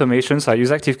an automation. So I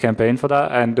use ActiveCampaign for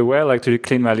that. And the way I like to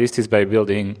clean my list is by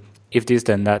building if this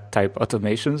then that type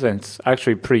automations, and it's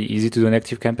actually pretty easy to do an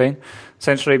ActiveCampaign.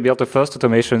 Essentially built the first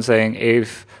automation saying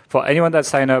if for anyone that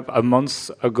signed up a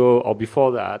month ago or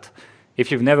before that,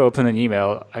 if you've never opened an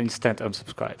email, instant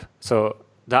unsubscribe. So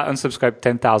that unsubscribed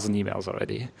 10,000 emails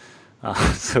already.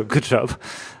 So good job.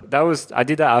 I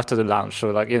did that after the launch.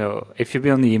 So if you've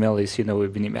been on the email list,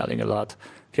 we've been emailing a lot.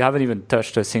 If you haven't even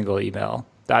touched a single email,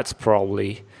 that's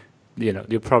probably,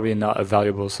 you're probably not a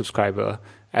valuable subscriber.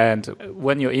 And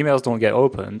when your emails don't get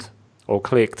opened or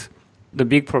clicked, the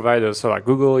big providers, so like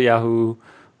Google, Yahoo,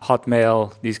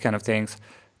 Hotmail, these kind of things,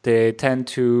 they tend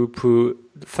to put,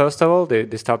 first of all,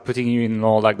 they start putting you in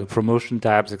more like the promotion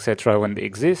tabs, etc. when they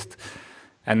exist.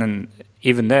 And then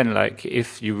even then, like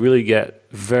if you really get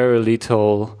very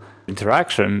little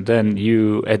interaction, then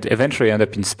you eventually end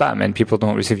up in spam and people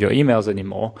don't receive your emails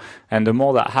anymore. And the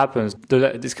more that happens,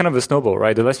 it's kind of a snowball,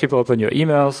 right? The less people open your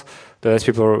emails, the less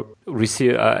people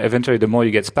receive, eventually the more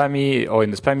you get spammy or in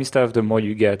the spammy stuff, the more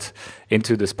you get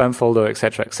into the spam folder,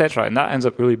 etc., etc. And that ends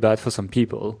up really bad for some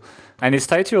people. And it's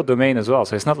tied to your domain as well.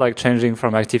 So it's not like changing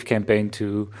from ActiveCampaign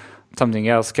to something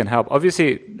else can help.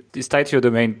 Obviously, it's tied to your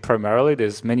domain primarily.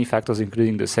 There's many factors,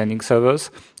 including the sending servers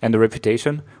and the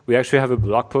reputation. We actually have a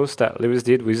blog post that Lewis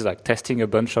did with like testing a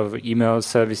bunch of email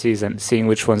services and seeing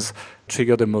which ones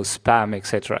trigger the most spam,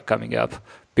 etc. coming up,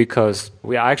 because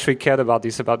we actually cared about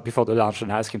this before the launch and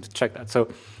asked him to check that. So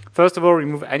first of all,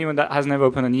 remove anyone that has never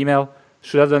opened an email.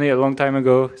 Should have done it a long time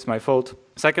ago. It's my fault.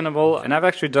 Second of all, and I've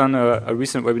actually done a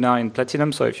recent webinar in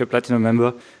Platinum, so if you're a Platinum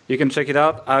member, you can check it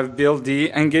out. I've built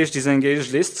the engage,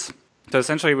 disengage lists. So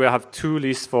essentially, we have two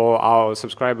lists for our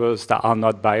subscribers that are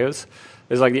not buyers.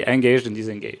 There's like the engaged and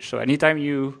disengaged. So anytime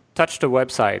you touch the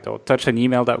website or touch an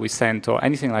email that we sent or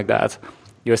anything like that,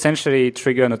 you essentially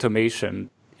trigger an automation.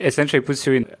 It essentially puts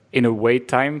you in a wait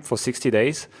time for 60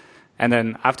 days. And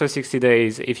then after 60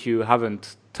 days, if you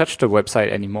haven't touched the website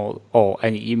anymore or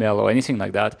any email or anything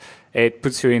like that, it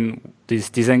puts you in this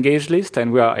disengaged list,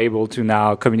 and we are able to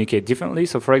now communicate differently.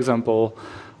 So for example,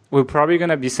 we're probably going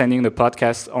to be sending the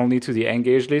podcast only to the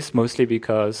engaged list, mostly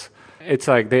because it's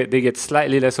like they get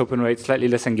slightly less open rate, slightly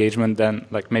less engagement than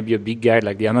like maybe a big guide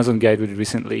like the Amazon guide we did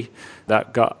recently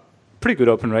that got pretty good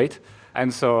open rate.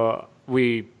 And so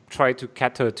we try to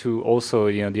cater to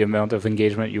also the amount of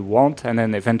engagement you want, and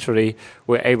then eventually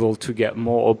we're able to get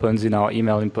more opens in our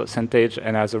email in percentage,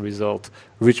 and as a result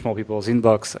reach more people's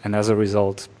inbox, and as a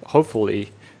result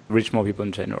hopefully reach more people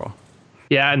in general.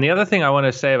 Yeah, and the other thing I want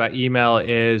to say about email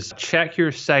is check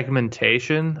your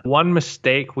segmentation. One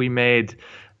mistake we made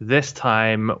this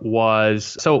time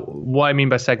was, so what I mean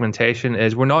by segmentation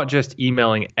is we're not just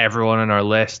emailing everyone on our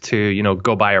list to,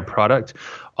 go buy our product.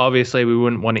 Obviously, we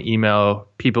wouldn't want to email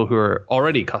people who are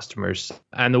already customers.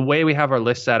 And the way we have our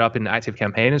list set up in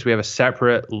ActiveCampaign is we have a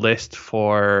separate list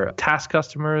for task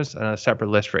customers and a separate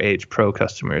list for AH Pro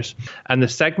customers. And the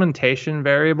segmentation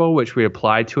variable which we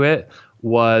applied to it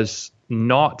was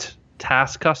not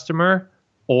task customer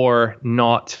or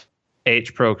not AH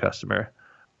Pro customer,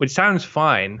 which sounds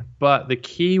fine, but the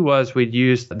key was we'd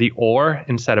used the or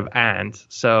instead of and.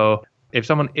 So if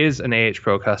someone is an AH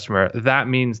Pro customer, that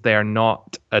means they are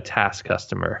not a task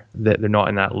customer, that they're not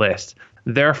in that list.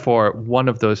 Therefore, one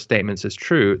of those statements is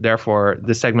true. Therefore,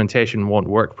 the segmentation won't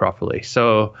work properly.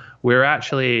 So we're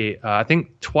actually, I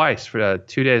think twice for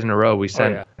 2 days in a row, we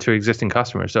sent to existing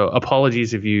customers. So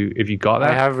apologies if you got that.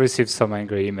 I have received some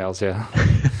angry emails, yeah.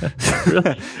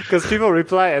 Because people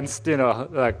reply and,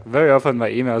 like very often my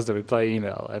emails, the reply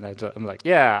email. And I'm like,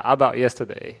 yeah, how about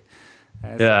yesterday?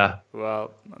 And yeah.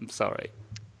 Well, I'm sorry.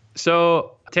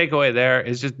 So takeaway there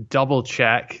is just double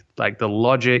check like the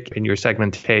logic in your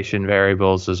segmentation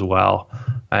variables as well,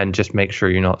 and just make sure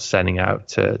you're not sending out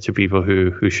to people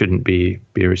who shouldn't be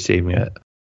receiving it.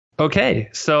 Okay,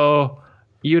 so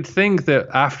you'd think that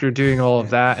after doing all of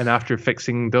that and after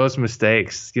fixing those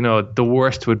mistakes, the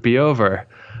worst would be over.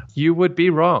 You would be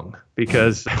wrong,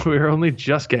 because we're only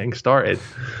just getting started.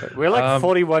 We're like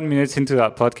 41 minutes into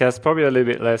that podcast, probably a little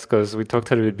bit less because we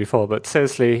talked a little bit before, but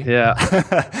seriously, yeah,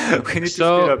 we need to speed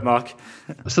up, Mark.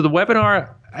 So the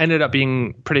webinar ended up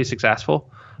being pretty successful.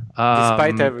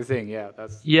 Despite everything, yeah.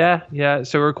 Yeah.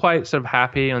 So we're quite sort of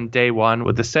happy on day one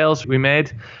with the sales we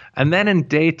made. And then in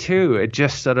day two, it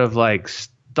just sort of like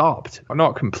stopped.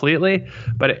 Not completely,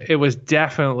 but it was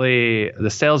definitely, the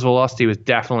sales velocity was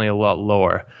definitely a lot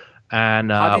lower.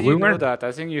 And how did you know that?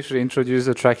 I think you should introduce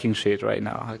a tracking sheet right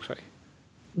now, actually.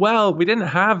 Well, we didn't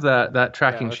have that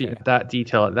tracking sheet, that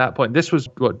detail at that point. This was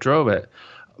what drove it.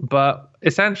 But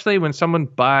essentially, when someone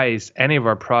buys any of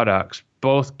our products,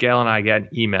 both Gail and I get an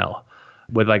email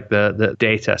with like the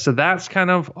data. So that's kind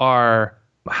of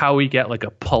how we get like a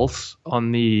pulse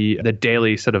on the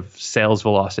daily sort of sales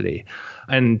velocity.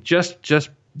 And just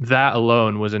that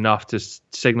alone was enough to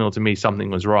signal to me something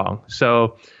was wrong.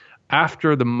 So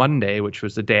after the Monday, which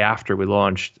was the day after we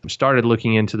launched, started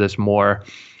looking into this more,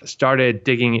 started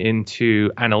digging into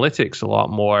analytics a lot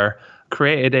more,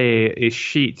 created a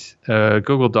sheet, a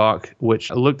Google Doc, which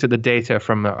looked at the data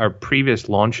from our previous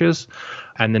launches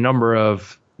and the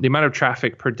amount of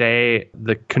traffic per day,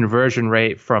 the conversion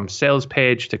rate from sales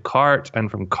page to cart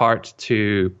and from cart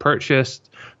to purchase,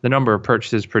 the number of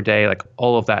purchases per day, like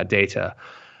all of that data.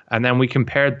 And then we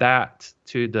compared that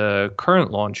to the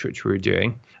current launch, which we were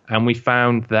doing. And we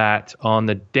found that on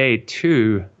the day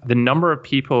two, the number of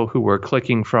people who were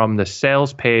clicking from the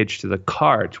sales page to the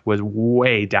cart was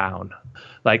way down.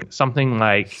 Like something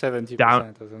like 70%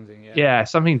 down, or something. Yeah,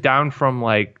 something down from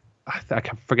like, I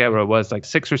forget what it was, like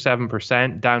 6 or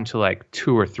 7% down to like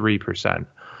 2 or 3%,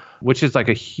 which is like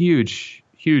a huge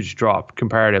drop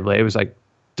comparatively. It was like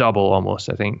double almost,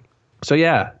 I think. So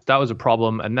yeah, that was a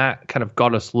problem. And that kind of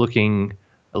got us looking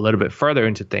a little bit further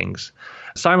into things.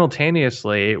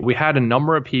 Simultaneously, we had a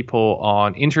number of people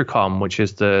on Intercom, which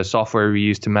is the software we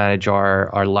use to manage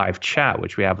our live chat,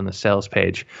 which we have on the sales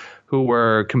page, who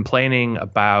were complaining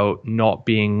about not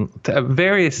being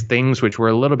various things which were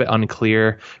a little bit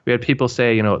unclear. We had people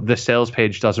say, the sales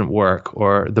page doesn't work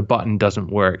or the button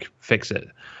doesn't work, fix it.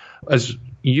 As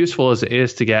useful as it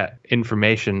is to get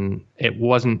information, it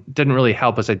didn't really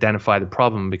help us identify the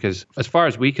problem, because as far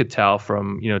as we could tell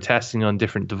from testing on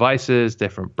different devices,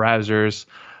 different browsers,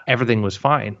 everything was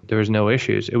fine. There was no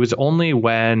issues. It was only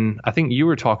when I think you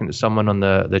were talking to someone on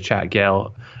the chat,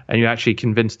 Gail, and you actually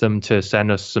convinced them to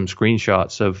send us some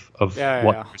screenshots of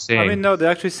what you were seeing. I mean, no, they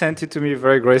actually sent it to me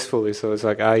very gracefully. So it's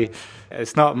like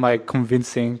it's not my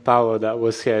convincing power that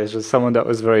was here. It's just someone that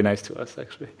was very nice to us,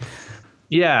 actually.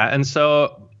 Yeah, and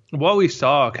so what we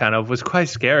saw kind of was quite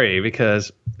scary,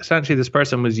 because essentially this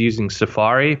person was using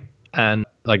Safari, and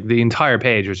like the entire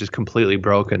page was just completely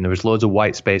broken. There was loads of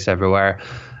white space everywhere,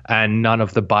 and none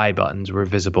of the buy buttons were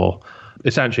visible.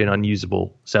 Essentially an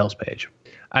unusable sales page.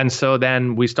 And so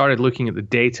then we started looking at the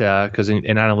data, because in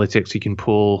analytics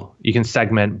you can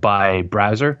segment by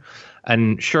browser.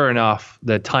 And sure enough,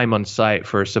 the time on site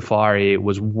for Safari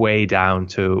was way down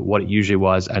to what it usually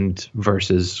was, and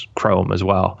versus Chrome as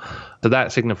well. So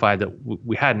that signified that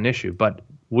we had an issue, but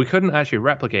we couldn't actually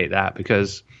replicate that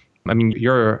because, I mean,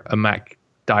 you're a Mac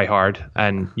diehard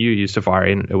and you use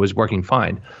Safari and it was working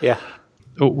fine. Yeah.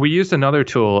 We used another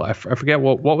tool. I forget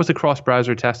what was the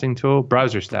cross-browser testing tool?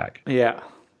 BrowserStack. Yeah.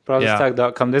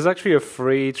 browserstack.com. There's actually a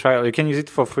free trial. You can use it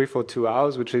for free for 2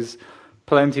 hours, which is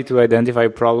plenty to identify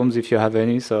problems if you have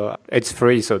any. So it's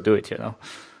free, so do it,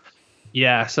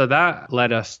 Yeah, so that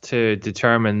led us to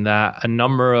determine that a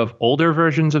number of older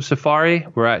versions of Safari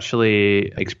were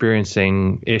actually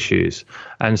experiencing issues.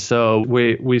 And so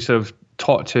we sort of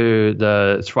talked to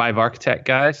the Thrive Architect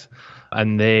guys,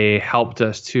 and they helped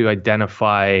us to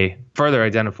further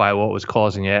identify what was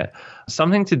causing it.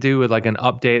 Something to do with like an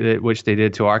update which they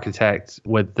did to Architect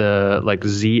with the like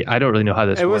Z. I don't really know how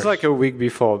this works. It was like a week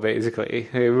before, basically.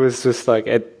 It was just like,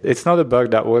 it's not a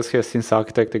bug that was here since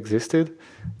Architect existed.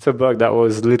 It's a bug that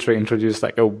was literally introduced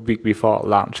like a week before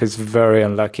launch. It's very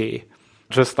unlucky.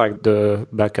 Just like the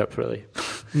backup, really.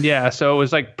 Yeah, so it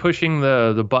was like pushing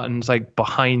the buttons like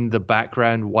behind the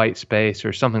background white space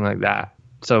or something like that.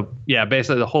 So yeah,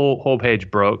 basically the whole page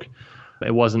broke.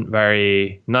 It wasn't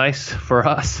very nice for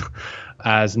us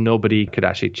as nobody could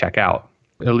actually check out,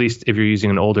 at least if you're using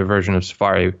an older version of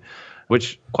Safari,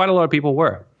 which quite a lot of people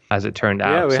were, as it turned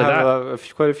out. Yeah, we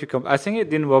have quite a few. I think it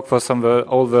didn't work for some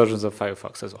old versions of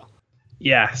Firefox as well.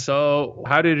 Yeah, so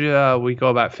how did we go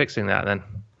about fixing that then?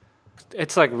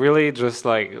 It's like really just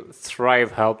like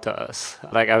Thrive helped us.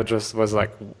 Like I just was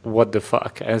like, what the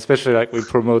fuck? And especially like we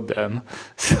promote them.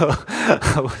 So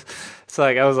it's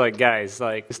like I was like, guys,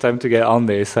 like it's time to get on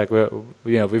this. Like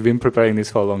we've been preparing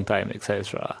this for a long time,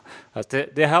 etc.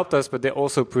 They helped us, but they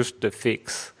also pushed the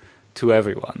fix to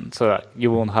everyone, so that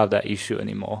you won't have that issue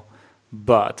anymore.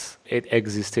 But it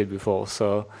existed before,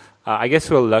 so I guess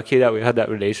we're lucky that we had that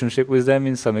relationship with them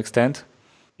in some extent.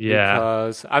 Yeah.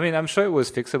 Because, I mean, I'm sure it was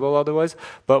fixable otherwise.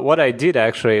 But what I did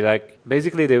actually, like,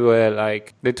 basically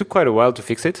they took quite a while to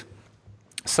fix it.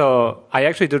 So I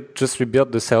actually did just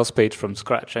rebuild the sales page from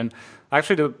scratch. And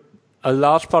actually a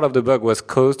large part of the bug was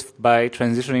caused by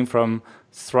transitioning from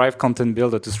Thrive Content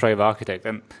Builder to Thrive Architect.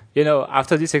 And,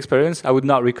 after this experience, I would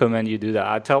not recommend you do that.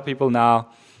 I tell people now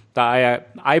that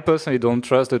I personally don't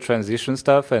trust the transition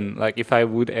stuff, and like if I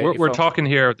would, we're talking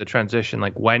here of the transition,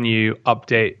 like when you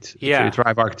update to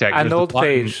Thrive Architect, an old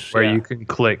page where you can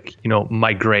click,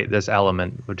 migrate this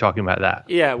element. We're talking about that.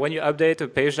 Yeah, when you update a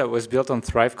page that was built on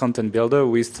Thrive Content Builder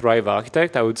with Thrive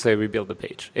Architect, I would say rebuild the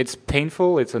page. It's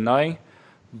painful, it's annoying,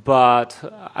 but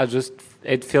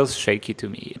it feels shaky to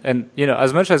me. And,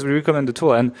 as much as we recommend the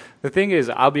tool, and the thing is,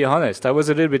 I'll be honest, I was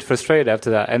a little bit frustrated after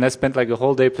that. And I spent like a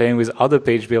whole day playing with other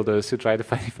page builders to try to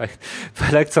find if I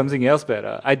liked something else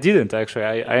better. I didn't, actually.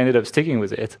 I ended up sticking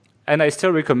with it. And I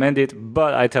still recommend it,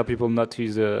 but I tell people not to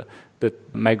use the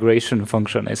migration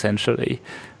function, essentially.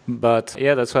 But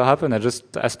yeah, that's what happened.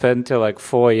 I spent till like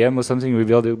 4 a.m. or something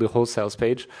rebuilding the whole sales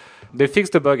page. They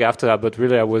fixed the bug after that, but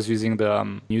really I was using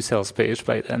the new sales page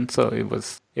by then, so it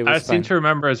was I seem to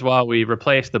remember as well, we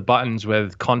replaced the buttons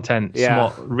with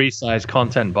small resized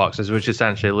content boxes, which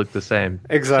essentially look the same.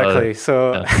 Exactly.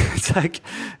 So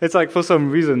it's like for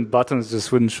some reason buttons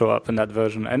just wouldn't show up in that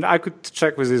version, and I could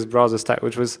check with this browser stack,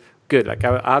 which was good. Like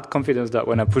I had confidence that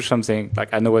when I push something,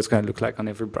 like I know what it's going to look like on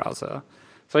every browser.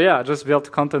 So yeah, I just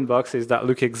built content boxes that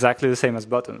look exactly the same as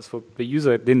buttons. For the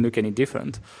user, it didn't look any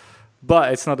different.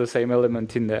 But it's not the same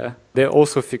element in there. They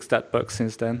also fixed that bug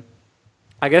since then.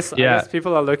 I guess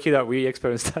people are lucky that we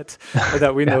experienced that,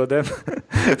 that we know them,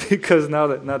 because now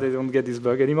they don't get this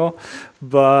bug anymore.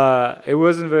 But it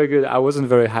wasn't very good. I wasn't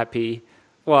very happy.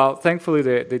 Well, thankfully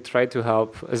they tried to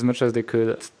help as much as they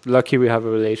could. Lucky we have a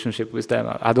relationship with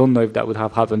them. I don't know if that would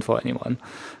have happened for anyone.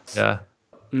 Yeah.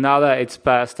 Now that it's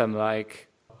passed, I'm like,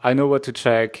 I know what to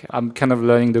check. I'm kind of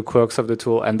learning the quirks of the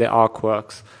tool, and there are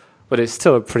quirks. But it's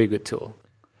still a pretty good tool.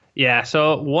 Yeah,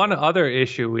 so one other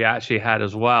issue we actually had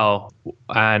as well,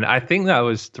 and I think that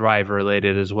was Thrive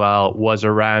related as well, was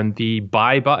around the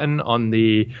buy button on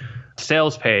the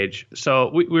sales page.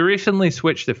 So we recently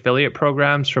switched affiliate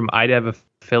programs from iDev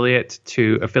Affiliate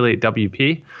to Affiliate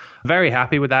WP. Very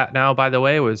happy with that now, by the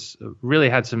way. Really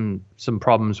had some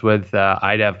problems with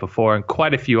iDev before, and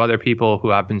quite a few other people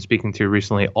who I've been speaking to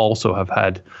recently also have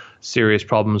had serious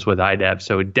problems with iDev,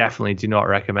 so we definitely do not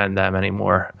recommend them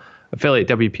anymore. Affiliate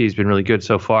WP has been really good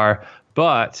so far,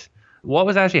 but what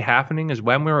was actually happening is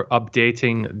when we were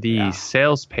updating the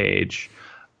sales page,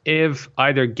 if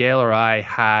either Gail or I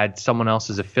had someone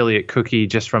else's affiliate cookie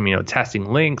just from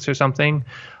testing links or something,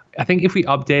 I think if we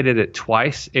updated it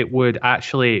twice, it would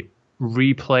actually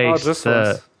replace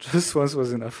just once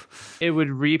was enough. It would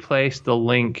replace the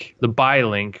link, the buy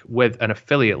link, with an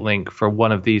affiliate link for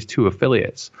one of these two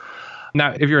affiliates.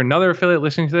 Now, if you're another affiliate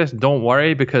listening to this, don't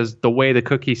worry, because the way the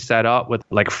cookie's set up with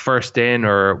like first in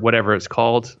or whatever it's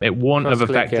called, it won't have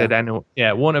affected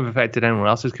it won't have affected anyone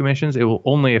else's commissions. It will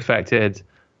only affected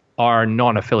our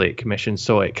non-affiliate commissions.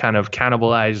 So it kind of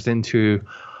cannibalized into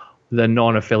the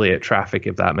non-affiliate traffic,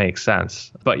 if that makes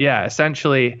sense. But yeah,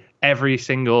 essentially every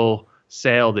single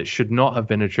sale that should not have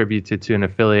been attributed to an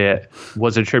affiliate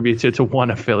was attributed to one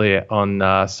affiliate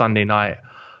on Sunday night.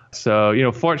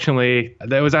 So, fortunately,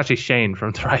 there was actually Shane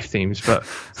from Thrive Themes, but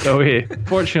so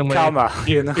fortunately, Karma,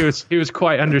 he was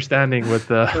quite understanding with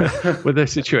the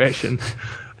situation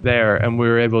there, and we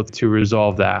were able to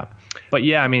resolve that. But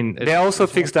yeah, I mean, they also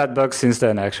fixed that bug since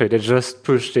then. Actually, they just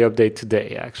pushed the update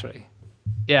today. Actually.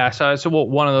 Yeah, so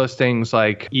one of those things,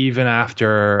 like even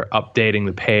after updating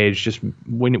the page, just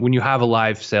when you have a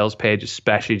live sales page,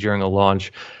 especially during a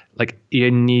launch, like you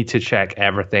need to check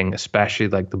everything, especially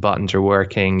like the buttons are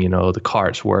working, the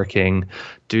cart's working,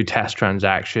 do test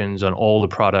transactions on all the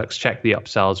products, check the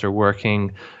upsells are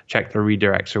working, check the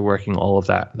redirects are working, all of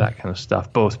that kind of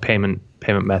stuff, both payment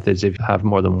methods if you have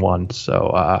more than one.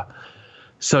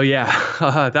 So yeah,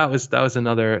 that was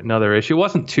another issue. It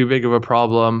wasn't too big of a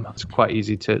problem. It's quite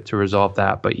easy to resolve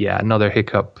that. But yeah, another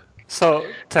hiccup. So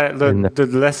the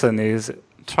lesson is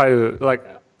try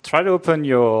to open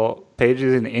your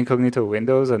pages in incognito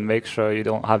windows and make sure you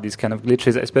don't have these kind of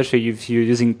glitches, especially if you're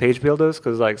using page builders,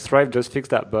 because like Thrive just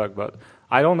fixed that bug, but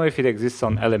I don't know if it exists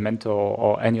on Elementor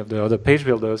or any of the other page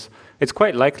builders. It's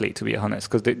quite likely, to be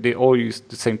honest, because they all use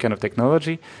the same kind of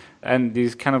technology, and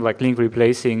these kind of like link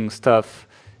replacing stuff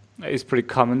is pretty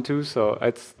common too. So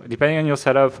it's depending on your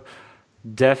setup,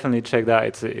 definitely check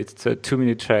that. It's a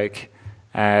 2-minute check,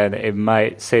 and it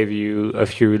might save you a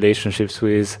few relationships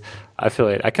with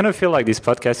affiliate. I kind of feel like this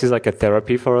podcast is like a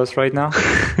therapy for us right now.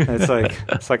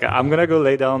 It's like I'm gonna go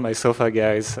lay down on my sofa,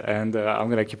 guys, and I'm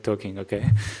gonna keep talking. Okay.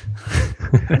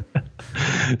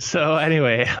 So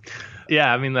anyway,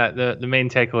 yeah, I mean that the main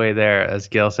takeaway there, as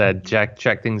Gil said,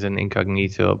 check things in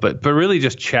incognito, but really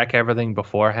just check everything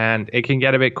beforehand. It can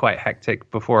get a bit quite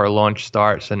hectic before a launch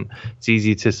starts, and it's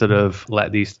easy to sort of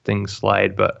let these things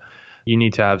slide, but you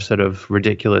need to have sort of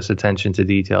ridiculous attention to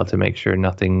detail to make sure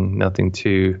nothing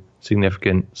too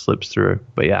significant slips through.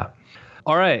 But yeah.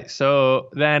 All right. So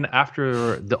then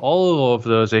after all of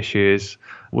those issues,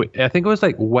 I think it was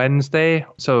like Wednesday.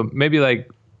 So maybe like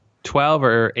 12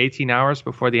 or 18 hours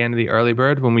before the end of the early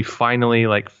bird, when we finally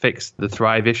like fixed the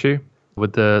Thrive issue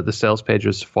with the sales page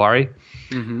with Safari.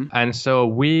 Mm-hmm. And so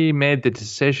we made the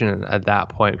decision at that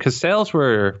point, because sales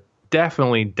were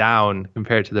definitely down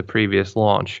compared to the previous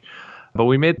launch. But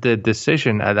we made the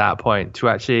decision at that point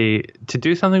to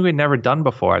do something we'd never done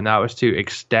before, and that was to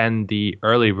extend the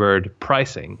early bird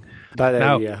pricing. Bad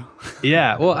idea.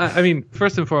 Yeah. Well, I mean,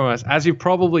 first and foremost, as you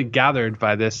probably gathered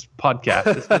by this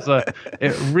podcast,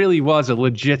 it really was a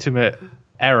legitimate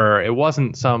error. It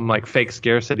wasn't some like fake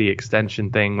scarcity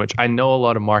extension thing, which I know a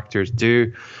lot of marketers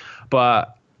do,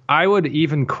 but I would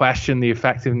even question the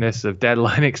effectiveness of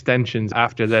deadline extensions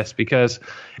after this, because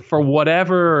for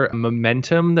whatever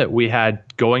momentum that we had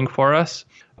going for us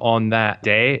on that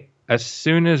day, as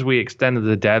soon as we extended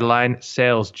the deadline,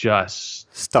 sales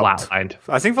just stopped. Flatlined.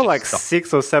 I think for like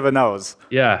 6 or 7 hours.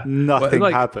 Yeah. Nothing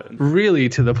happened. Really,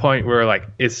 to the point where like,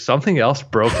 is something else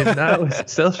broken now? Is the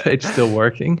sales page still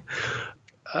working?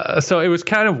 So it was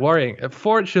kind of worrying.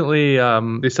 Fortunately,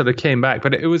 they sort of came back,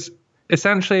 but it was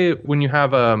essentially when you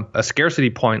have a scarcity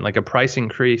point, like a price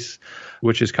increase,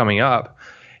 which is coming up,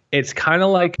 it's kind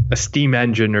of like a steam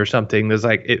engine or something. There's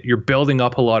like you're building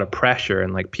up a lot of pressure,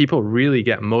 and like people really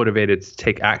get motivated to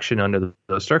take action under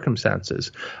those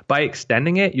circumstances. By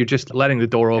extending it, you're just letting the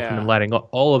door open and letting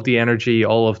all of the energy,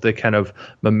 all of the kind of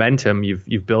momentum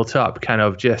you've built up kind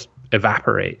of just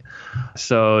evaporate.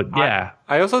 So yeah,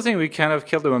 I also think we kind of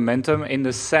killed the momentum in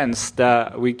the sense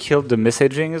that we killed the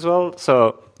messaging as well.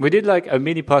 So we did like a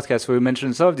mini podcast where we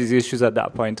mentioned some of these issues at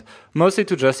that point, mostly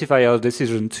to justify our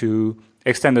decision to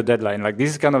extend the deadline. Like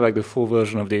this is kind of like the full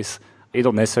version of this. You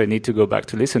don't necessarily need to go back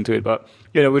to listen to it, but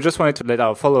we just wanted to let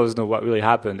our followers know what really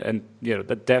happened, and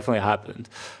that definitely happened,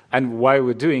 and why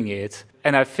we're doing it.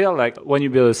 And I feel like when you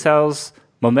build a sales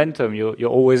momentum, you're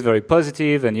always very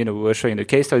positive, and we were showing the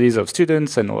case studies of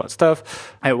students and all that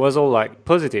stuff, and it was all like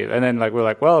positive. And then like we're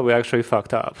like, well, we actually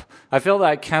fucked up. I feel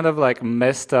like kind of like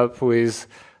messed up with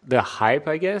the hype,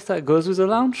 I guess, that goes with the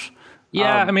launch.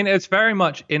 Yeah, I mean, it's very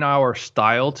much in our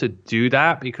style to do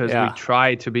that, because we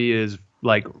try to be as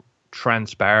like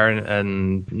transparent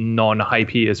and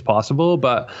non-hypey as possible.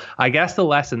 But I guess the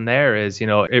lesson there is,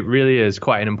 it really is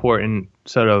quite an important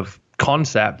sort of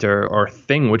concept or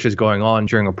thing which is going on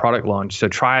during a product launch. So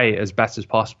try as best as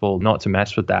possible not to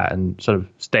mess with that, and sort of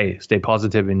stay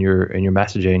positive in your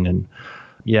messaging, and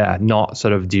not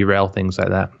sort of derail things like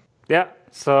that. Yeah.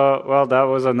 So, well, that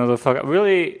was another fuck up.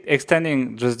 Really,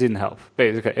 extending just didn't help,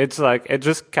 basically. It's like, it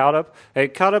just caught up.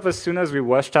 It caught up as soon as we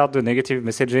washed out the negative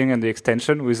messaging and the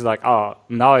extension was like, oh,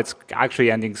 now it's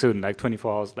actually ending soon, like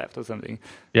 24 hours left or something.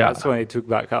 Yeah. That's when it took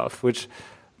back off, which,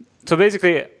 so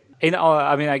basically,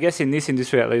 I guess in this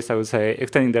industry at least, I would say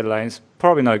extending deadlines,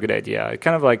 probably not a good idea. It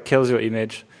kind of like kills your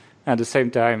image. And at the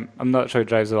same time, I'm not sure it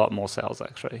drives a lot more sales,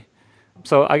 actually.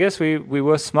 So I guess we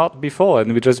were smart before,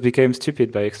 and we just became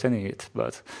stupid by extending it.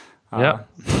 But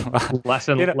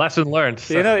lesson learned.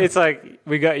 So. It's like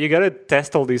you got to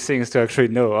test all these things to actually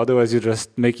know. Otherwise, you're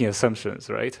just making assumptions,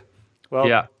 right?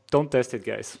 Well, don't test it,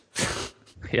 guys.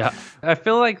 Yeah, I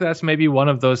feel like that's maybe one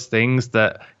of those things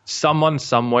that someone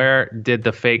somewhere did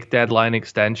the fake deadline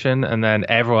extension, and then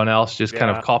everyone else just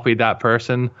kind of copied that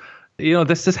person.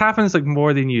 This happens like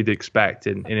more than you'd expect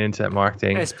in internet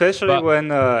marketing. Especially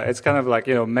when it's kind of like,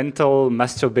 mental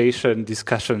masturbation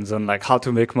discussions on like how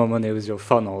to make more money with your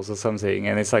funnels or something.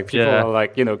 And it's like people are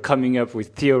like, coming up with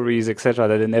theories, etc.,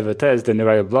 that they never test. Then they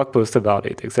write a blog post about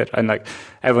it, etc. And like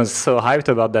everyone's so hyped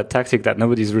about that tactic that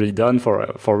nobody's really done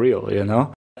for real,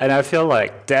 And I feel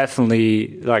like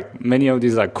definitely like many of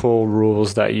these like core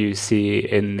rules that you see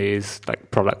in these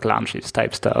like product launches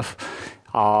type stuff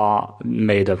are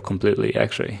made up completely,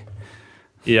 actually.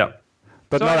 Yeah.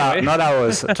 But not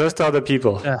ours, just other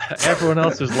people. Everyone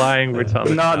else is lying. We're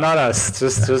telling not us,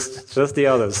 just the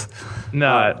others.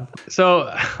 No.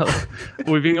 So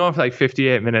we've been going for like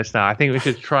 58 minutes now. I think we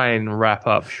should try and wrap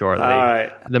up shortly. All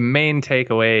right. The main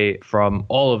takeaway from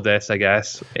all of this, I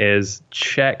guess, is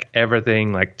check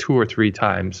everything like 2 or 3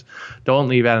 times. Don't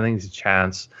leave anything to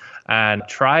chance. And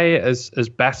try as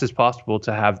best as possible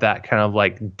to have that kind of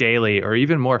like daily or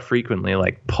even more frequently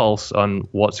like pulse on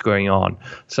what's going on.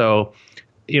 So,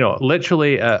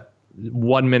 literally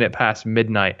 1 minute past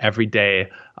midnight every day,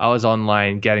 I was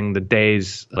online getting the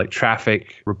day's like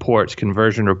traffic reports,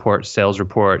 conversion reports, sales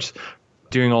reports,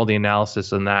 doing all the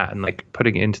analysis on that and like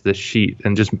putting it into the sheet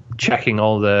and just checking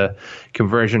all the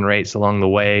conversion rates along the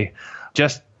way.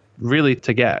 Just really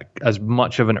to get as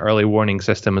much of an early warning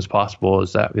system as possible,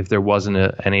 is that if there wasn't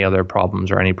any other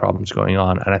problems or any problems going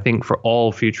on. And I think for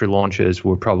all future launches,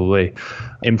 we'll probably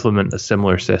implement a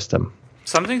similar system.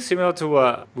 Something similar to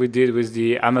what we did with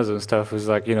the Amazon stuff was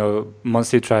like,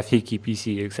 monthly traffic,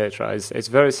 EPC, etc. It's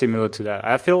very similar to that.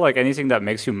 I feel like anything that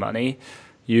makes you money,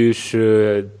 you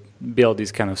should build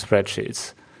these kind of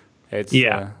spreadsheets.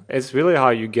 It's really how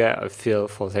you get a feel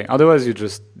for things. Otherwise, you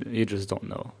just don't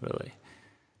know, really.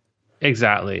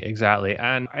 Exactly.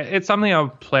 And it's something I'll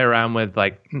play around with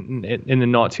like in the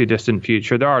not too distant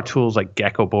future. There are tools like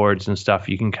Gecko boards and stuff.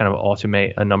 You can kind of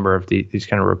automate a number of these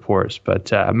kind of reports,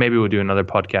 but maybe we'll do another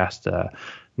podcast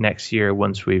next year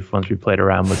once we played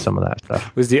around with some of that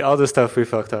stuff. With the other stuff we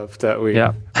fucked up that we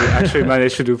actually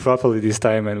managed to do properly this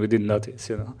time and we didn't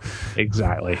notice,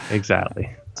 Exactly.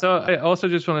 So I also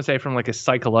just want to say from like a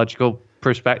psychological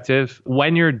perspective,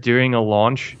 when you're doing a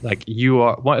launch, like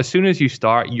as soon as you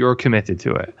start, you're committed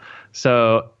to it.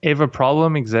 So if a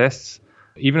problem exists,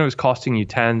 even if it's costing you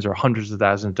tens or hundreds of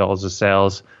thousands of dollars of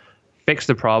sales, fix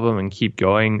the problem and keep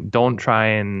going. Don't try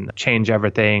and change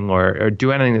everything or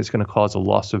do anything that's going to cause a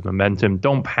loss of momentum.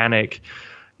 Don't panic.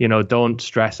 Don't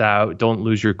stress out. Don't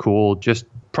lose your cool. Just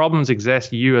problems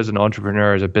exist. You as an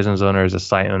entrepreneur, as a business owner, as a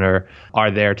site owner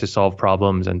are there to solve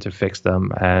problems and to fix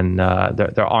them. And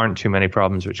there aren't too many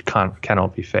problems which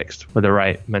cannot be fixed with the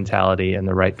right mentality and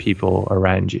the right people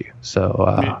around you. So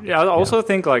I also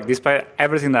think like despite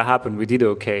everything that happened, we did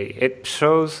okay. It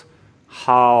shows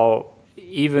how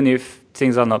even if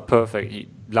things are not perfect,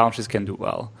 launches can do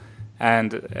well.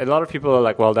 And a lot of people are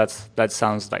like, well, that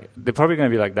sounds like, they're probably going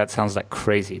to be like, that sounds like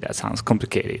crazy. That sounds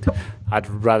complicated. I'd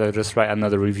rather just write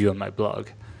another review on my blog.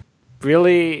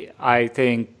 Really, I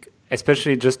think,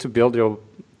 especially just to build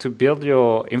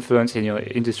your influence in your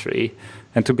industry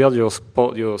and to build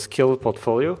your skill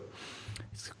portfolio,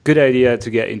 it's a good idea to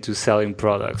get into selling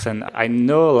products. And I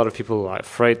know a lot of people are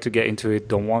afraid to get into it,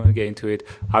 don't want to get into it.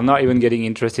 I'm not even getting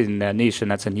interested in their niche,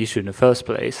 and that's an issue in the first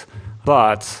place.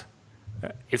 But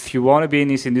if you want to be in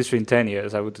this industry in 10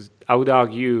 years, I would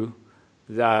argue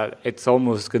that it's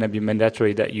almost going to be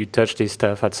mandatory that you touch this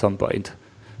stuff at some point.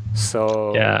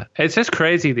 So yeah, it's just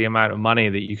crazy the amount of money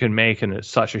that you can make in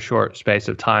such a short space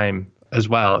of time as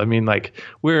well. I mean, like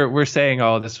we're saying,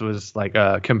 oh, this was like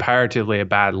comparatively a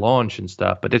bad launch and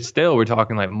stuff, but it's still, we're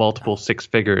talking like multiple 6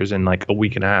 figures in like a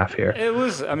week and a half here. It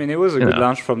was a good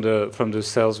launch from the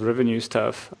sales revenue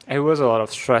stuff. It was a lot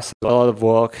of stress, a lot of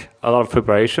work, a lot of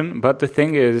preparation. But the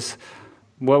thing is,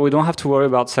 well, we don't have to worry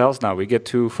about sales now. We get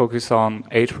to focus on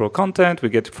HPro content. We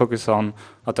get to focus on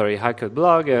Authority Hacker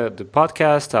blog, the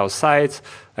podcast, our sites,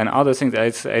 and other things.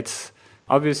 It's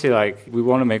obviously like we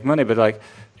want to make money, but like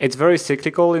it's very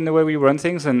cyclical in the way we run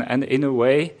things, and in a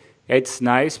way, it's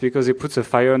nice because it puts a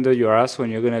fire under your ass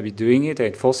when you're going to be doing it.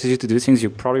 It forces you to do things you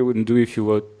probably wouldn't do if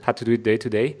you had to do it day to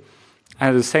day. And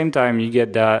at the same time, you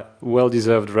get that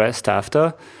well-deserved rest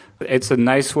after. It's a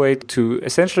nice way to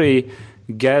essentially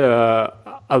get a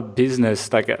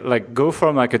business, like go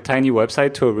from like a tiny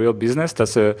website to a real business.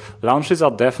 Launches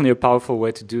are definitely a powerful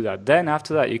way to do that. Then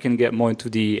after that, you can get more into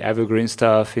the evergreen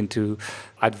stuff, into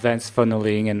advanced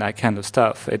funneling and that kind of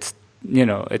stuff. It's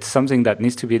something that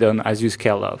needs to be done as you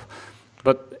scale up.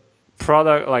 But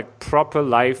proper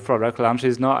live product launch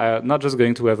is not just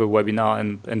going to have a webinar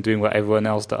and doing what everyone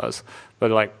else does,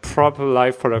 but like proper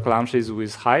live product launches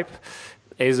with hype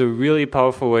is a really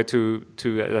powerful way to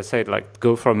let's say like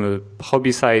go from a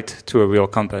hobby site to a real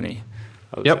company.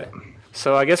 Yep. Say.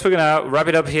 So I guess we're gonna wrap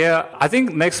it up here. I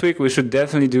think next week we should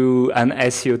definitely do an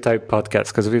SEO type podcast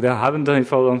because we haven't done it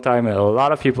for a long time. And a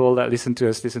lot of people that listen to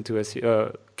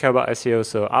SEO, care about SEO.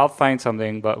 So I'll find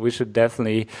something, but we should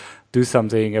definitely do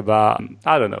something about,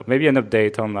 I don't know, maybe an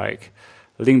update on like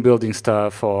link building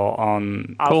stuff or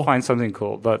on, I'll find something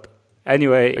cool. But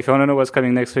anyway, if you want to know what's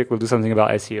coming next week, we'll do something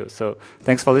about SEO. So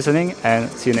thanks for listening and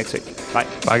see you next week. Bye.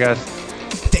 Bye, guys.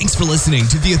 Thanks for listening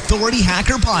to the Authority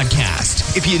Hacker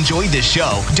Podcast. If you enjoyed this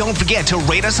show, don't forget to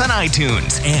rate us on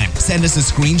iTunes and send us a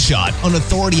screenshot on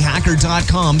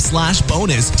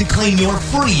authorityhacker.com/bonus to claim your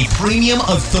free premium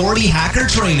Authority Hacker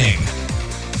training.